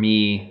keeps, for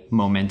me,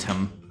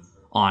 momentum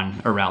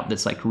on a route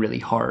that's like really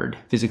hard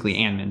physically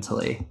and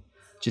mentally,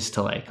 just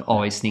to like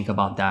always think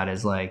about that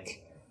as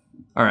like,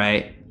 all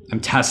right, I'm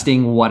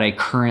testing what I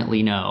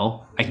currently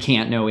know. I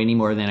can't know any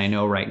more than I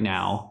know right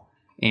now.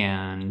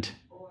 And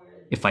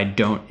if I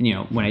don't,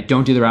 when I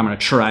don't do the route, I'm going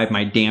to try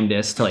my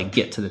damnedest to like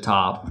get to the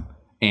top.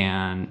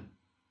 And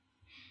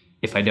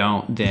if I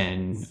don't,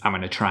 then I'm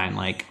going to try and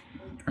like,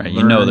 right.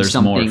 There's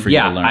more for you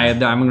to learn.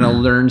 I'm going to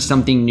learn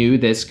something new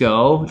this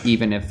go,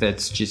 even if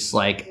it's just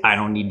like, I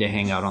don't need to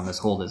hang out on this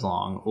hold as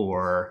long,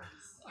 or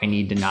I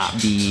need to not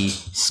be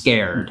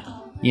scared,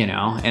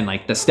 and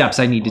like the steps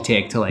I need to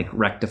take to like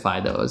rectify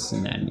those,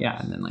 and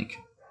then like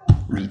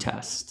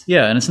retest.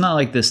 Yeah. And it's not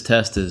like this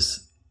test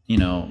is,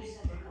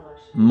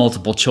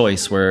 multiple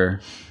choice where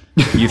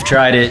you've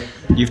tried it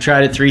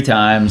 3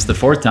 times. The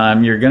 4th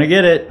time you're going to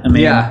get it. I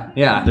mean,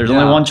 there's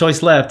only one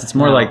choice left. It's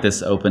more like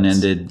this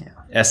open-ended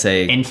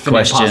essay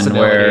Infinite question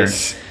where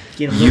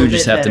you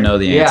just have to know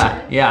the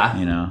answer.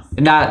 Yeah.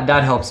 And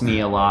that helps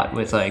me a lot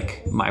with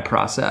like my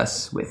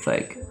process with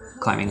like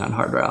climbing on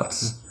hard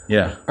routes.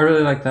 Yeah. I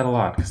really like that a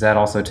lot, because that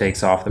also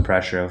takes off the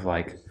pressure of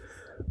like,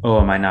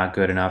 oh, am I not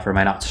good enough, or am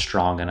I not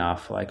strong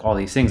enough? Like all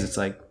these things, it's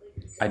like,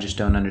 I just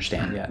don't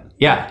understand yet.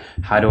 Yeah.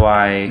 How do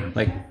I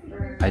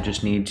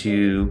just need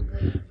to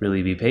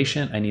really be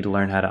patient. I need to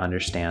learn how to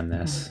understand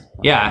this.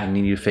 I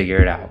need to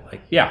figure it out.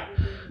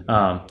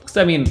 Because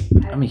I mean,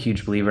 I'm a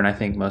huge believer, and I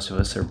think most of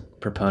us are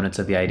proponents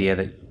of the idea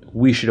that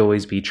we should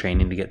always be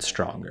training to get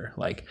stronger.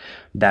 Like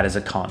that is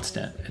a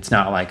constant. It's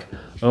not like,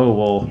 oh,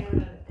 well,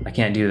 I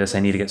can't do this. I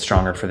need to get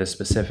stronger for this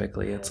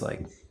specifically. It's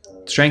like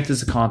strength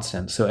is a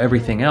constant. So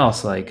everything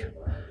else, like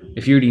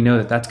if you already know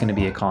that that's going to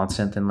be a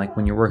constant, then like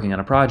when you're working on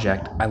a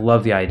project, I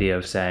love the idea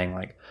of saying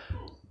like,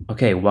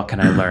 okay, what can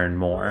I learn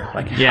more?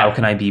 Like, how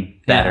can I be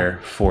better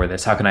for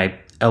this? How can I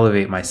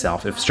elevate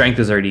myself? If strength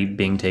is already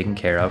being taken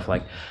care of,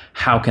 like,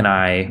 how can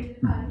I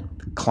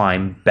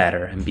climb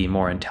better and be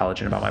more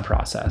intelligent about my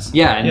process?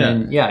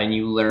 Then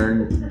you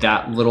learn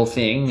that little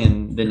thing,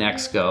 and the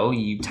next go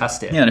you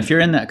test it. Yeah, and if you're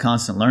in that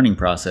constant learning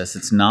process,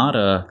 it's not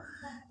a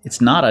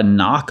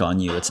knock on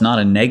you. It's not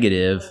a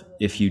negative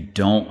if you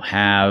don't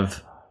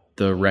have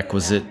the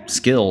requisite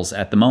skills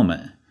at the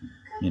moment.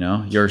 You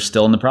know, you're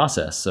still in the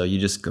process, so you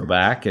just go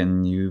back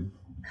and you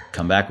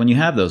come back when you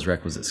have those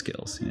requisite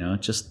skills. You know,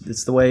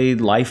 it's the way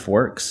life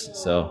works.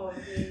 So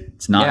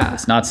it's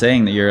not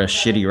saying that you're a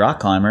shitty rock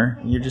climber.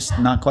 You're just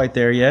not quite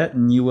there yet,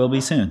 and you will be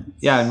soon.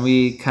 Yeah, and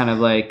we kind of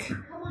like,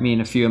 me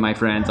and a few of my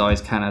friends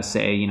always kind of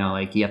say, you know,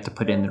 like you have to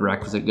put in the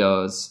requisite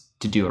goes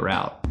to do a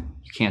route.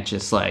 You can't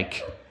just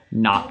like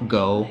not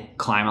go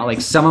climb out.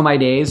 Like some of my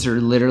days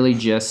are literally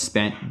just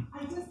spent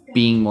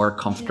being more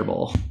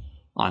comfortable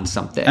on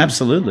something.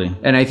 Absolutely.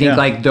 And I think Yeah.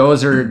 like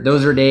those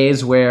are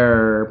days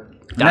where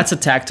And that's a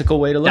tactical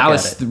way to look that at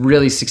was it.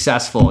 really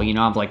successful. You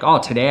know, I'm like, oh,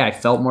 today I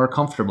felt more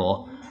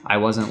comfortable. I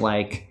wasn't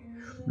like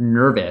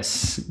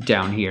nervous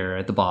down here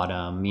at the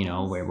bottom, you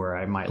know, where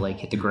I might like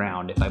hit the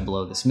ground if I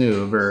blow this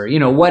move or, you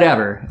know,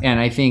 whatever. And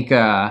I think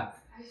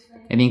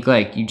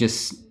like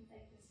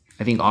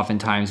I think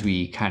oftentimes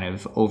we kind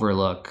of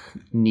overlook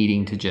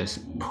needing to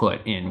just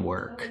put in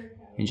work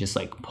and just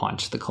like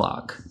punch the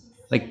clock.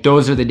 Like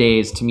those are the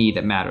days to me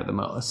that matter the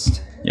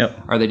most.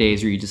 Yep. Are the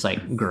days where you just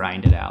like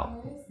grind it out.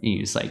 And you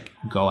just like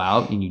go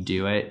out and you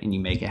do it and you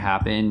make it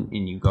happen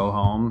and you go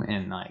home,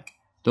 and like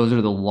those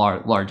are the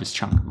largest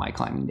chunk of my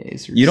climbing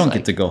days. You don't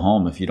get to go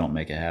home if you don't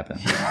make it happen.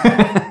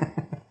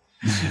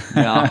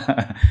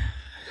 Yeah.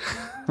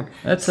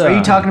 That's Are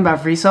you talking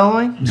about free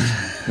soloing?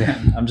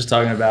 Yeah, I'm just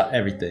talking about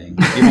everything.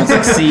 You don't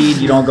succeed,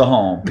 you don't go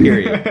home.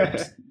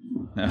 Period.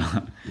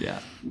 No. Yeah.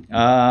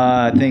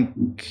 I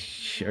think.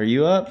 Are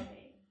you up?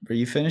 Are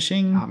you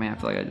finishing? Oh man, I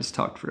feel like I just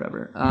talked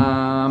forever.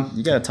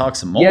 You gotta talk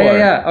some more.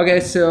 Yeah. Okay,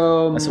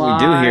 so That's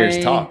what we do here is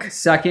my talk.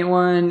 Second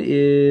one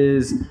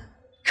is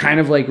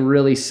kind of like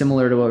really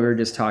similar to what we were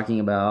just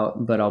talking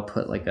about, but I'll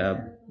put like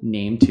a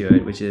name to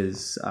it, which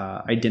is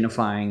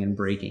identifying and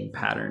breaking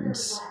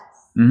patterns.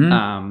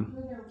 Mm-hmm.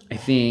 I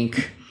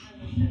think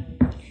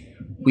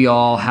we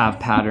all have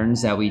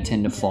patterns that we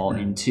tend to fall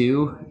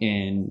into,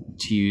 and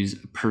to use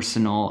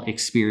personal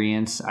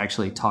experience, I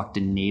actually talked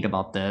to Nate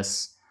about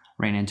this,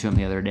 ran into him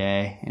the other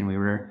day, and we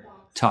were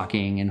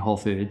talking in Whole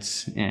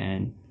Foods,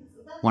 and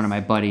one of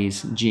my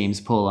buddies, James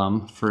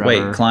Pullum, forever.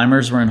 Wait,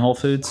 climbers were in Whole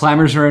Foods?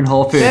 Climbers were in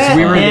Whole Foods. That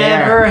We were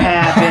never there.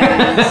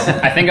 happens.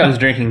 I think I was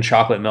drinking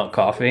chocolate milk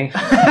coffee.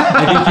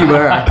 I think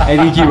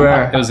you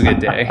were. It was a good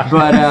day.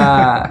 But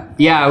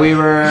yeah, we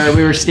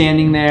were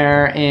standing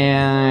there,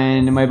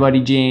 and my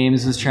buddy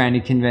James was trying to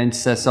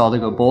convince us all to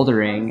go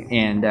bouldering,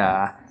 and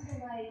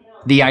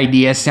the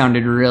idea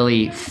sounded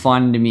really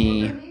fun to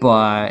me,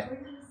 but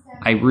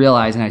I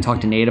realized, and I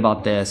talked to Nate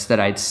about this, that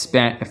I'd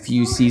spent a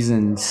few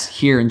seasons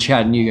here in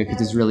Chattanooga, because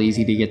it's really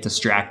easy to get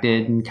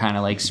distracted and kind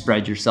of like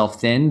spread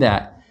yourself thin,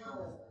 that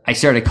I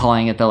started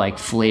calling it the like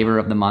flavor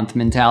of the month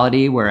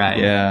mentality, where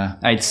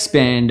I'd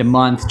spend a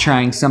month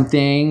trying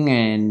something,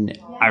 and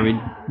I would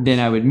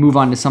move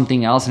on to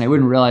something else, and I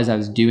wouldn't realize I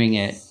was doing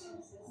it,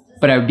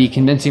 but I would be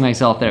convincing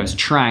myself that I was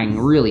trying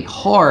really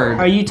hard.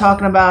 Are you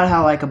talking about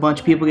how like a bunch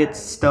of people get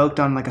stoked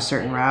on like a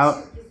certain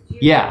route?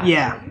 Yeah.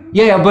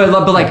 Yeah. But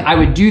like I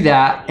would do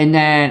that, and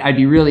then I'd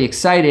be really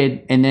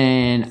excited, and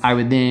then I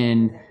would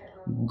then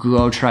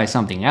go try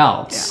something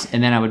else,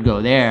 and then I would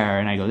go there,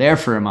 and I go there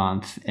for a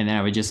month, and then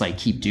I would just like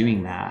keep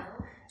doing that,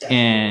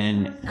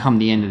 and come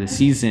the end of the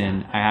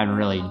season, I hadn't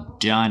really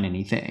done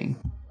anything,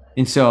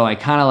 and so I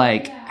kind of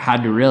like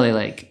had to really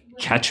like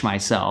catch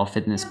myself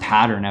in this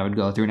pattern I would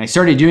go through, and I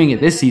started doing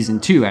it this season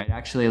too. I'd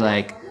actually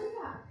like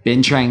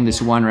been trying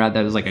this one route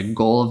that was like a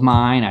goal of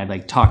mine. I'd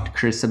like talked to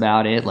Chris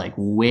about it like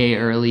way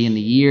early in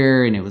the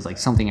year, and it was like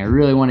something I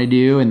really want to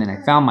do. And then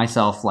I found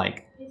myself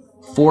like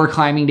 4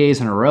 climbing days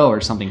in a row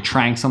or something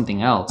trying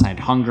something else. I had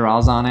hung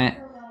draws on it.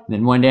 And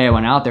then one day I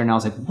went out there and I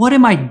was like, what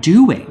am I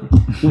doing?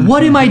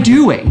 What am I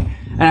doing?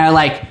 And I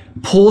like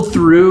pulled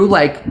through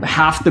like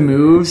half the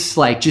moves,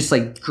 like just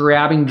like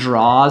grabbing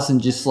draws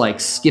and just like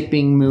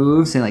skipping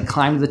moves, and like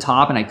climbed to the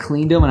top, and I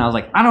cleaned them, and I was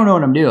like, I don't know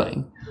what I'm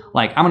doing.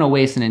 Like, I'm going to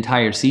waste an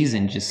entire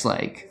season just,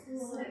 like,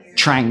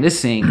 trying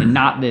this thing and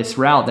not this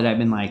route that I've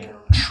been, like,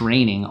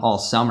 training all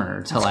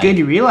summer to, like, Good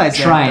you realize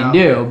that, try and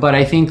though. do. But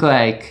I think,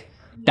 like,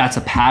 that's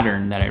a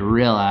pattern that I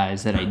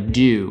realize that I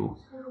do.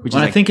 Which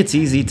Well, is, I think it's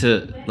easy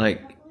to,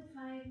 like,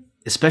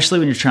 especially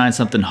when you're trying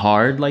something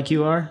hard like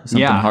you are,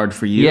 something hard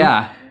for you.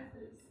 Yeah.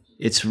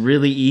 It's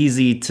really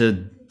easy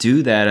to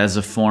do that as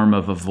a form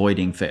of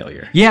avoiding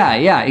failure.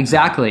 Yeah,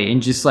 exactly.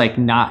 And just, like,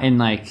 not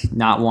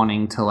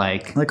wanting to,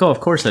 like... Like, oh,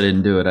 of course I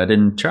didn't do it. I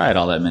didn't try it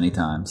all that many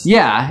times.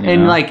 Yeah, You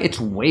and know? like it's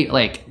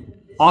like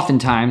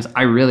oftentimes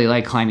I really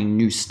like climbing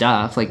new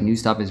stuff. Like new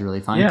stuff is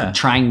really fun. Yeah.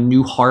 Trying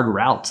new hard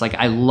routes. Like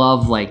I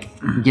love like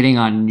getting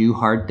on new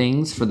hard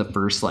things for the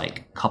first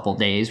like couple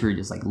days where you're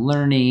just like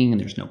learning and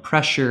there's no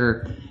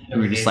pressure.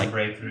 And you're just like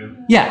breakthrough.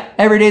 yeah,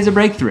 every day's a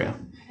breakthrough.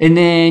 But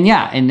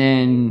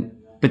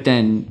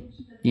then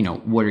you know,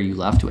 what are you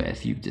left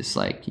with? You just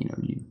like, you know,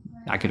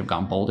 I could have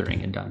gone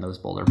bouldering and done those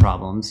boulder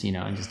problems, you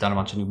know, and just done a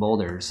bunch of new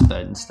boulders,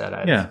 but instead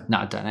I've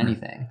not done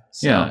anything.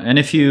 So, Yeah, and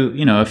if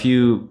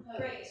you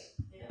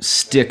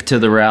stick to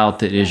the route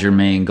that is your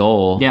main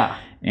goal,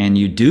 and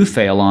you do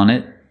fail on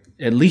it,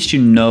 at least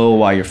you know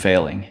why you're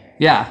failing.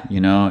 Yeah.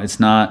 You know, it's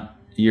not,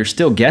 you're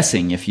still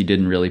guessing if you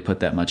didn't really put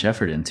that much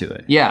effort into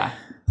it. Yeah.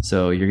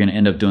 So you're going to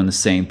end up doing the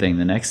same thing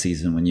the next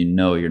season when you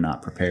know you're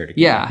not prepared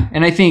again. Yeah,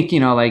 and I think,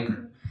 you know, like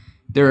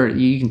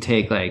you can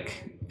take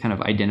like kind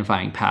of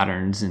identifying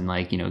patterns and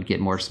like, you know, get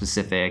more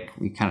specific.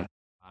 We kind of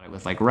talked about it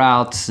with like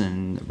routes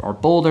and our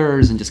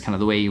boulders and just kind of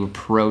the way you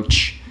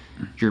approach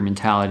your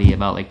mentality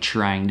about like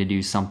trying to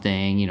do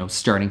something, you know,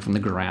 starting from the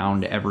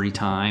ground every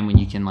time when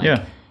you can like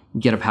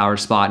get a power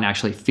spot and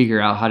actually figure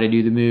out how to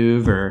do the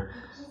move, or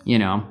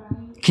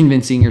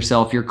convincing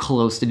yourself you're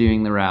close to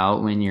doing the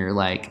route when you're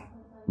like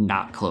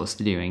not close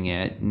to doing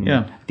it. And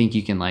Yeah. I think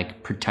you can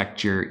like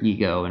protect your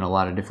ego in a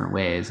lot of different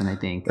ways. And I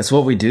think That's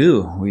what we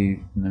do.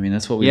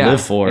 That's what we Yeah,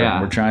 live for. yeah.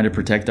 We're trying to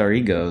protect our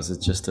egos.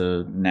 It's just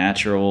a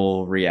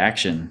natural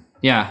reaction.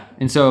 yeah.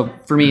 And so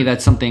for me,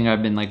 that's something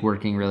I've been like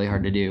working really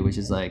hard to do, which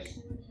is like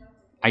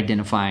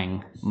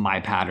identifying my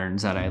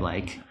patterns that I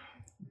like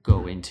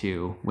go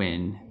into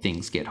when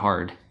things get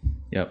hard.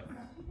 Yep.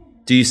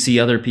 Do you see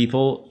other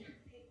people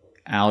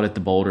out at the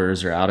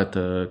boulders or out at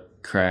the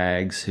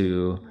crags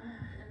who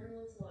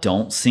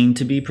don't seem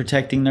to be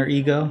protecting their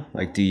ego?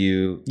 Like, do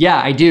you? Yeah,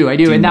 I do. you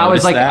And that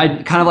was notice like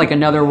that? kind of like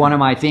another one of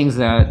my things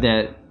that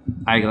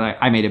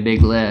I made a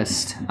big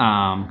list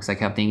because I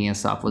kept thinking of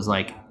stuff was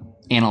like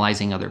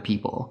analyzing other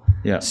people.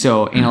 Yeah.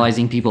 So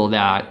analyzing people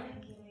that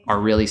are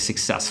really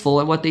successful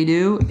at what they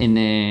do, and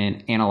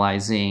then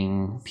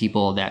analyzing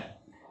people that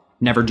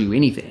never do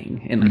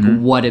anything, and like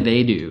what do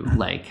they do?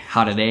 Like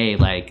how do they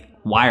like?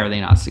 Why are they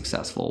not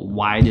successful?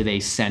 Why do they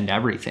send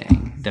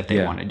everything that they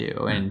Yeah. want to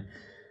do? And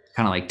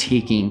kind of like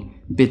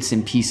taking bits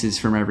and pieces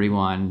from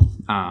everyone.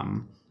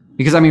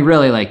 Because I mean,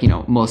 really, like,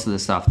 most of the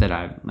stuff that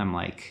I'm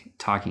like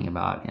talking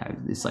about,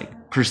 it's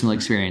like personal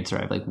experience,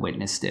 or I've like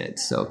witnessed it.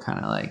 So kind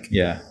of like,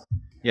 Yeah.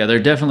 Yeah, there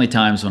are definitely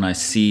times when I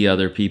see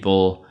other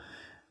people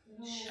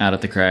out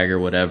at the crag or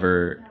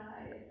whatever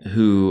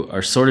who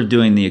are sort of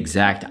doing the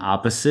exact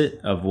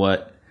opposite of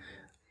what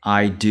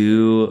I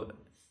do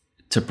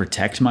to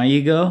protect my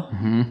ego,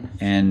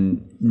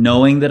 and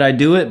knowing that I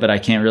do it, but I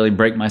can't really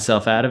break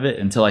myself out of it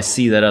until I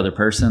see that other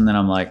person. Then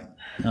I'm like,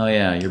 oh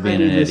yeah, you're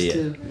being an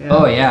idiot.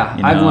 oh yeah,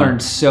 You I've know?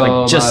 learned so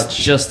Like much.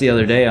 just the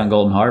other day on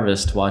Golden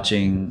Harvest,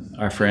 watching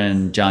our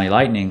friend Johnny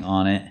Lightning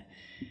on it,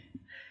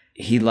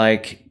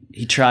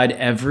 he tried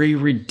every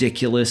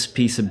ridiculous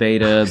piece of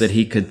beta that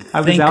he could I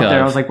was think out of.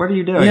 there. I was like, what are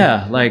you doing?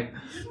 Yeah, like,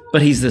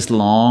 but he's this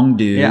long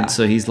dude, Yeah.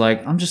 so he's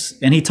like,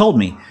 and he told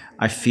me,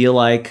 I feel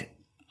like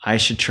I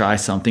should try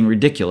something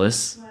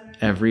ridiculous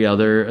every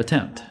other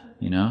attempt,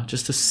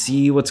 just to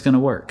see what's going to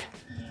work.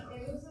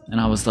 And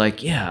I was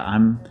like, yeah,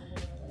 I'm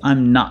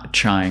not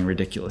trying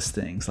ridiculous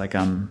things. Like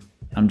I'm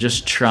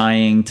just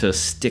trying to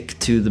stick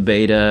to the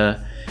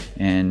beta,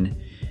 and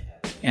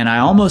I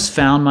almost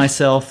found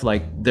myself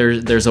like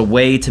there's a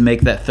way to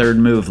make that third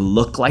move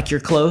look like you're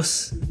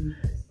close,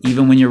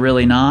 even when you're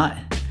really not.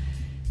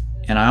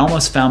 And I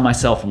almost found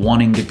myself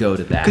wanting to go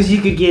to that. Because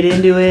you could get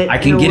into it. I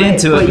can get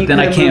into it, but then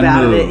I can't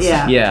out of move.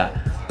 it. Yeah.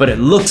 But it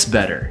looks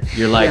better.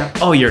 You're like, Yeah.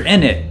 oh, you're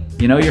in it.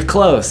 You're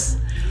close.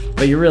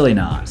 But you're really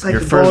not. It's like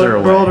you're the further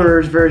away.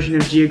 boulder's version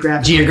of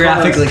geographically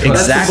close.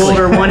 close. That's Exactly. the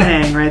boulder one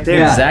hang right there.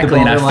 Yeah. Exactly.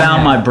 And I boulder one found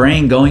hang. my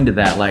brain going to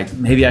that, like,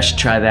 maybe I should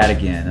try that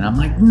again. And I'm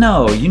like,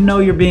 no,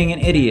 you're being an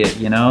idiot,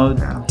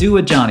 Do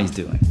what Johnny's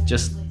doing.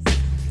 Just,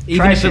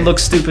 even Try if shit. it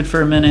looks stupid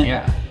for a minute,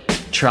 Yeah.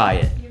 try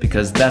it.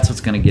 Because that's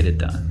what's going to get it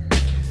done.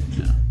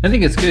 I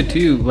think it's good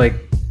too, like,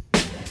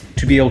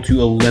 to be able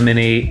to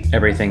eliminate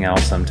everything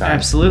else sometimes.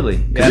 Absolutely.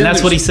 And then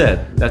that's what he there's-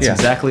 said. That's Yeah.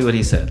 exactly what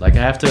he said. Like, I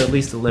have to at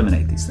least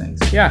eliminate these things.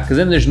 Yeah, because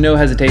then there's no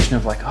hesitation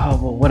of like, oh,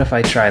 well, what if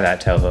I try that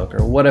tail hook?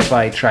 Or what if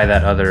I try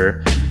that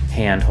other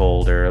hand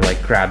hold? Or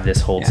like grab this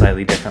hold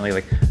slightly differently?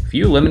 Like, if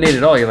you eliminate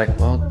it all, you're like,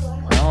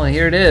 well,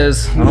 here it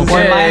is. Okay.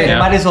 Well,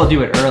 might as well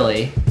do it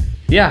early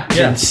Yeah.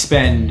 and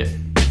spend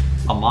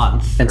a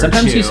month. And or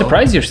sometimes you two.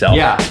 surprise yourself.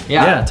 Yeah.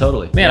 Yeah,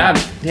 totally. Man,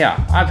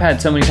 Yeah. I've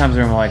had so many times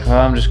where I'm like, oh,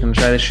 I'm just gonna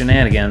try this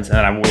shenanigans,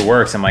 and it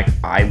works. I'm like,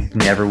 I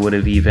never would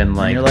have even And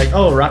like. you're like,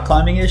 oh, rock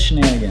climbing is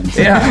shenanigans.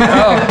 Yeah.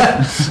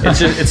 Oh.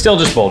 It's still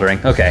just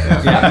bouldering. Okay.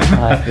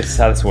 Yeah. This is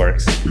how this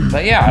works.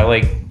 But yeah,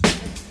 like,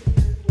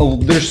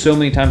 there's so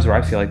many times where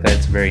I feel like that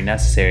it's very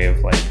necessary. Of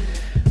like,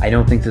 I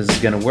don't think this is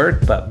gonna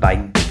work, but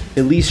by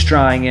at least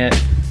trying it,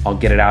 I'll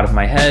get it out of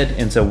my head.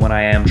 And so when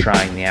I am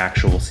trying the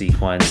actual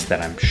sequence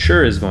that I'm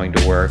sure is going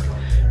to work,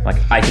 like,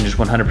 I can just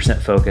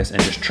 100% focus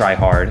and just try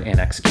hard and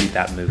execute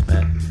that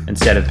movement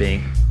instead of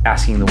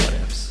asking the what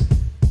ifs.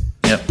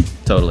 Yep,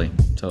 totally.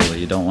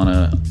 You don't want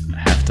to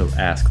have to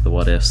ask the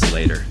what ifs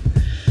later.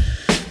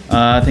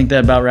 I think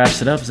that about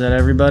wraps it up. Is that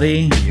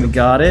everybody? We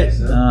got it.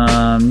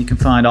 You can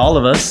find all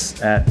of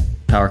us at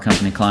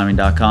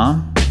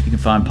powercompanyclimbing.com. You can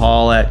find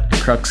Paul at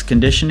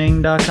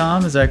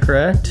cruxconditioning.com. Is that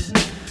correct?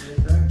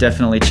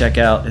 Definitely check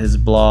out his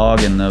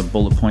blog and the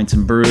Bullet Points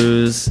and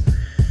Brews.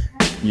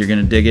 You're going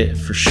to dig it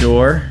for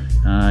sure.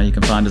 You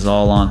can find us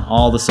all on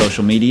all the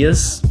social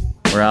medias.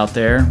 We're out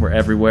there. We're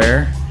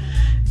everywhere.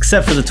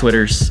 Except for the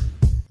Twitters.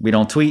 We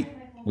don't tweet.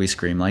 We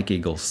scream like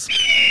eagles.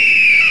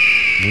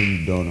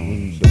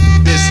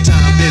 This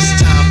time, this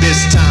time,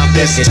 this time,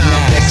 this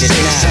time,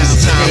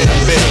 this time to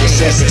build,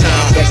 this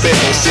time to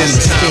build,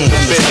 this time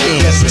to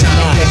build, this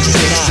time, this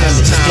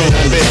time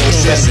to build,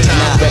 this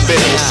time to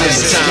build, this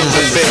time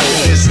to build,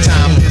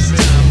 this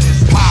time,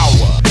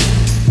 power,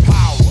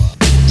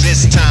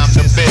 this time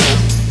to build,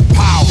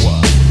 power,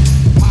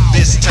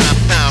 this time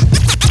to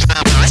build,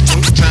 power,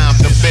 this time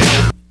to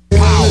build,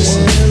 power.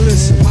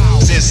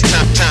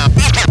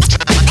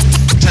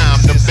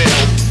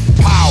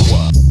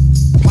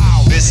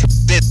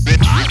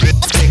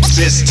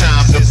 This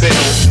time to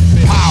build.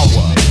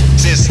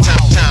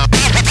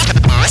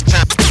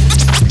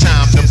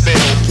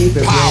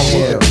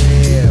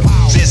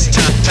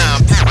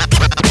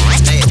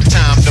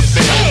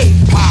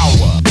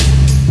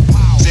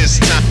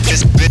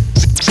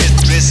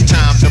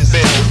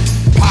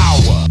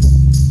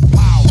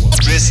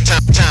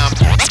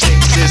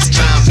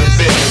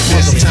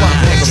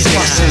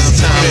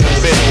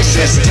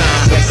 It's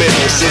time to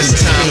build.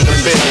 It's time to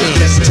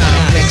build. It's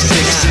time to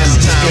build. It's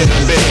time to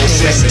build.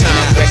 It's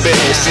time to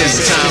build. It's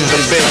time to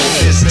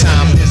build.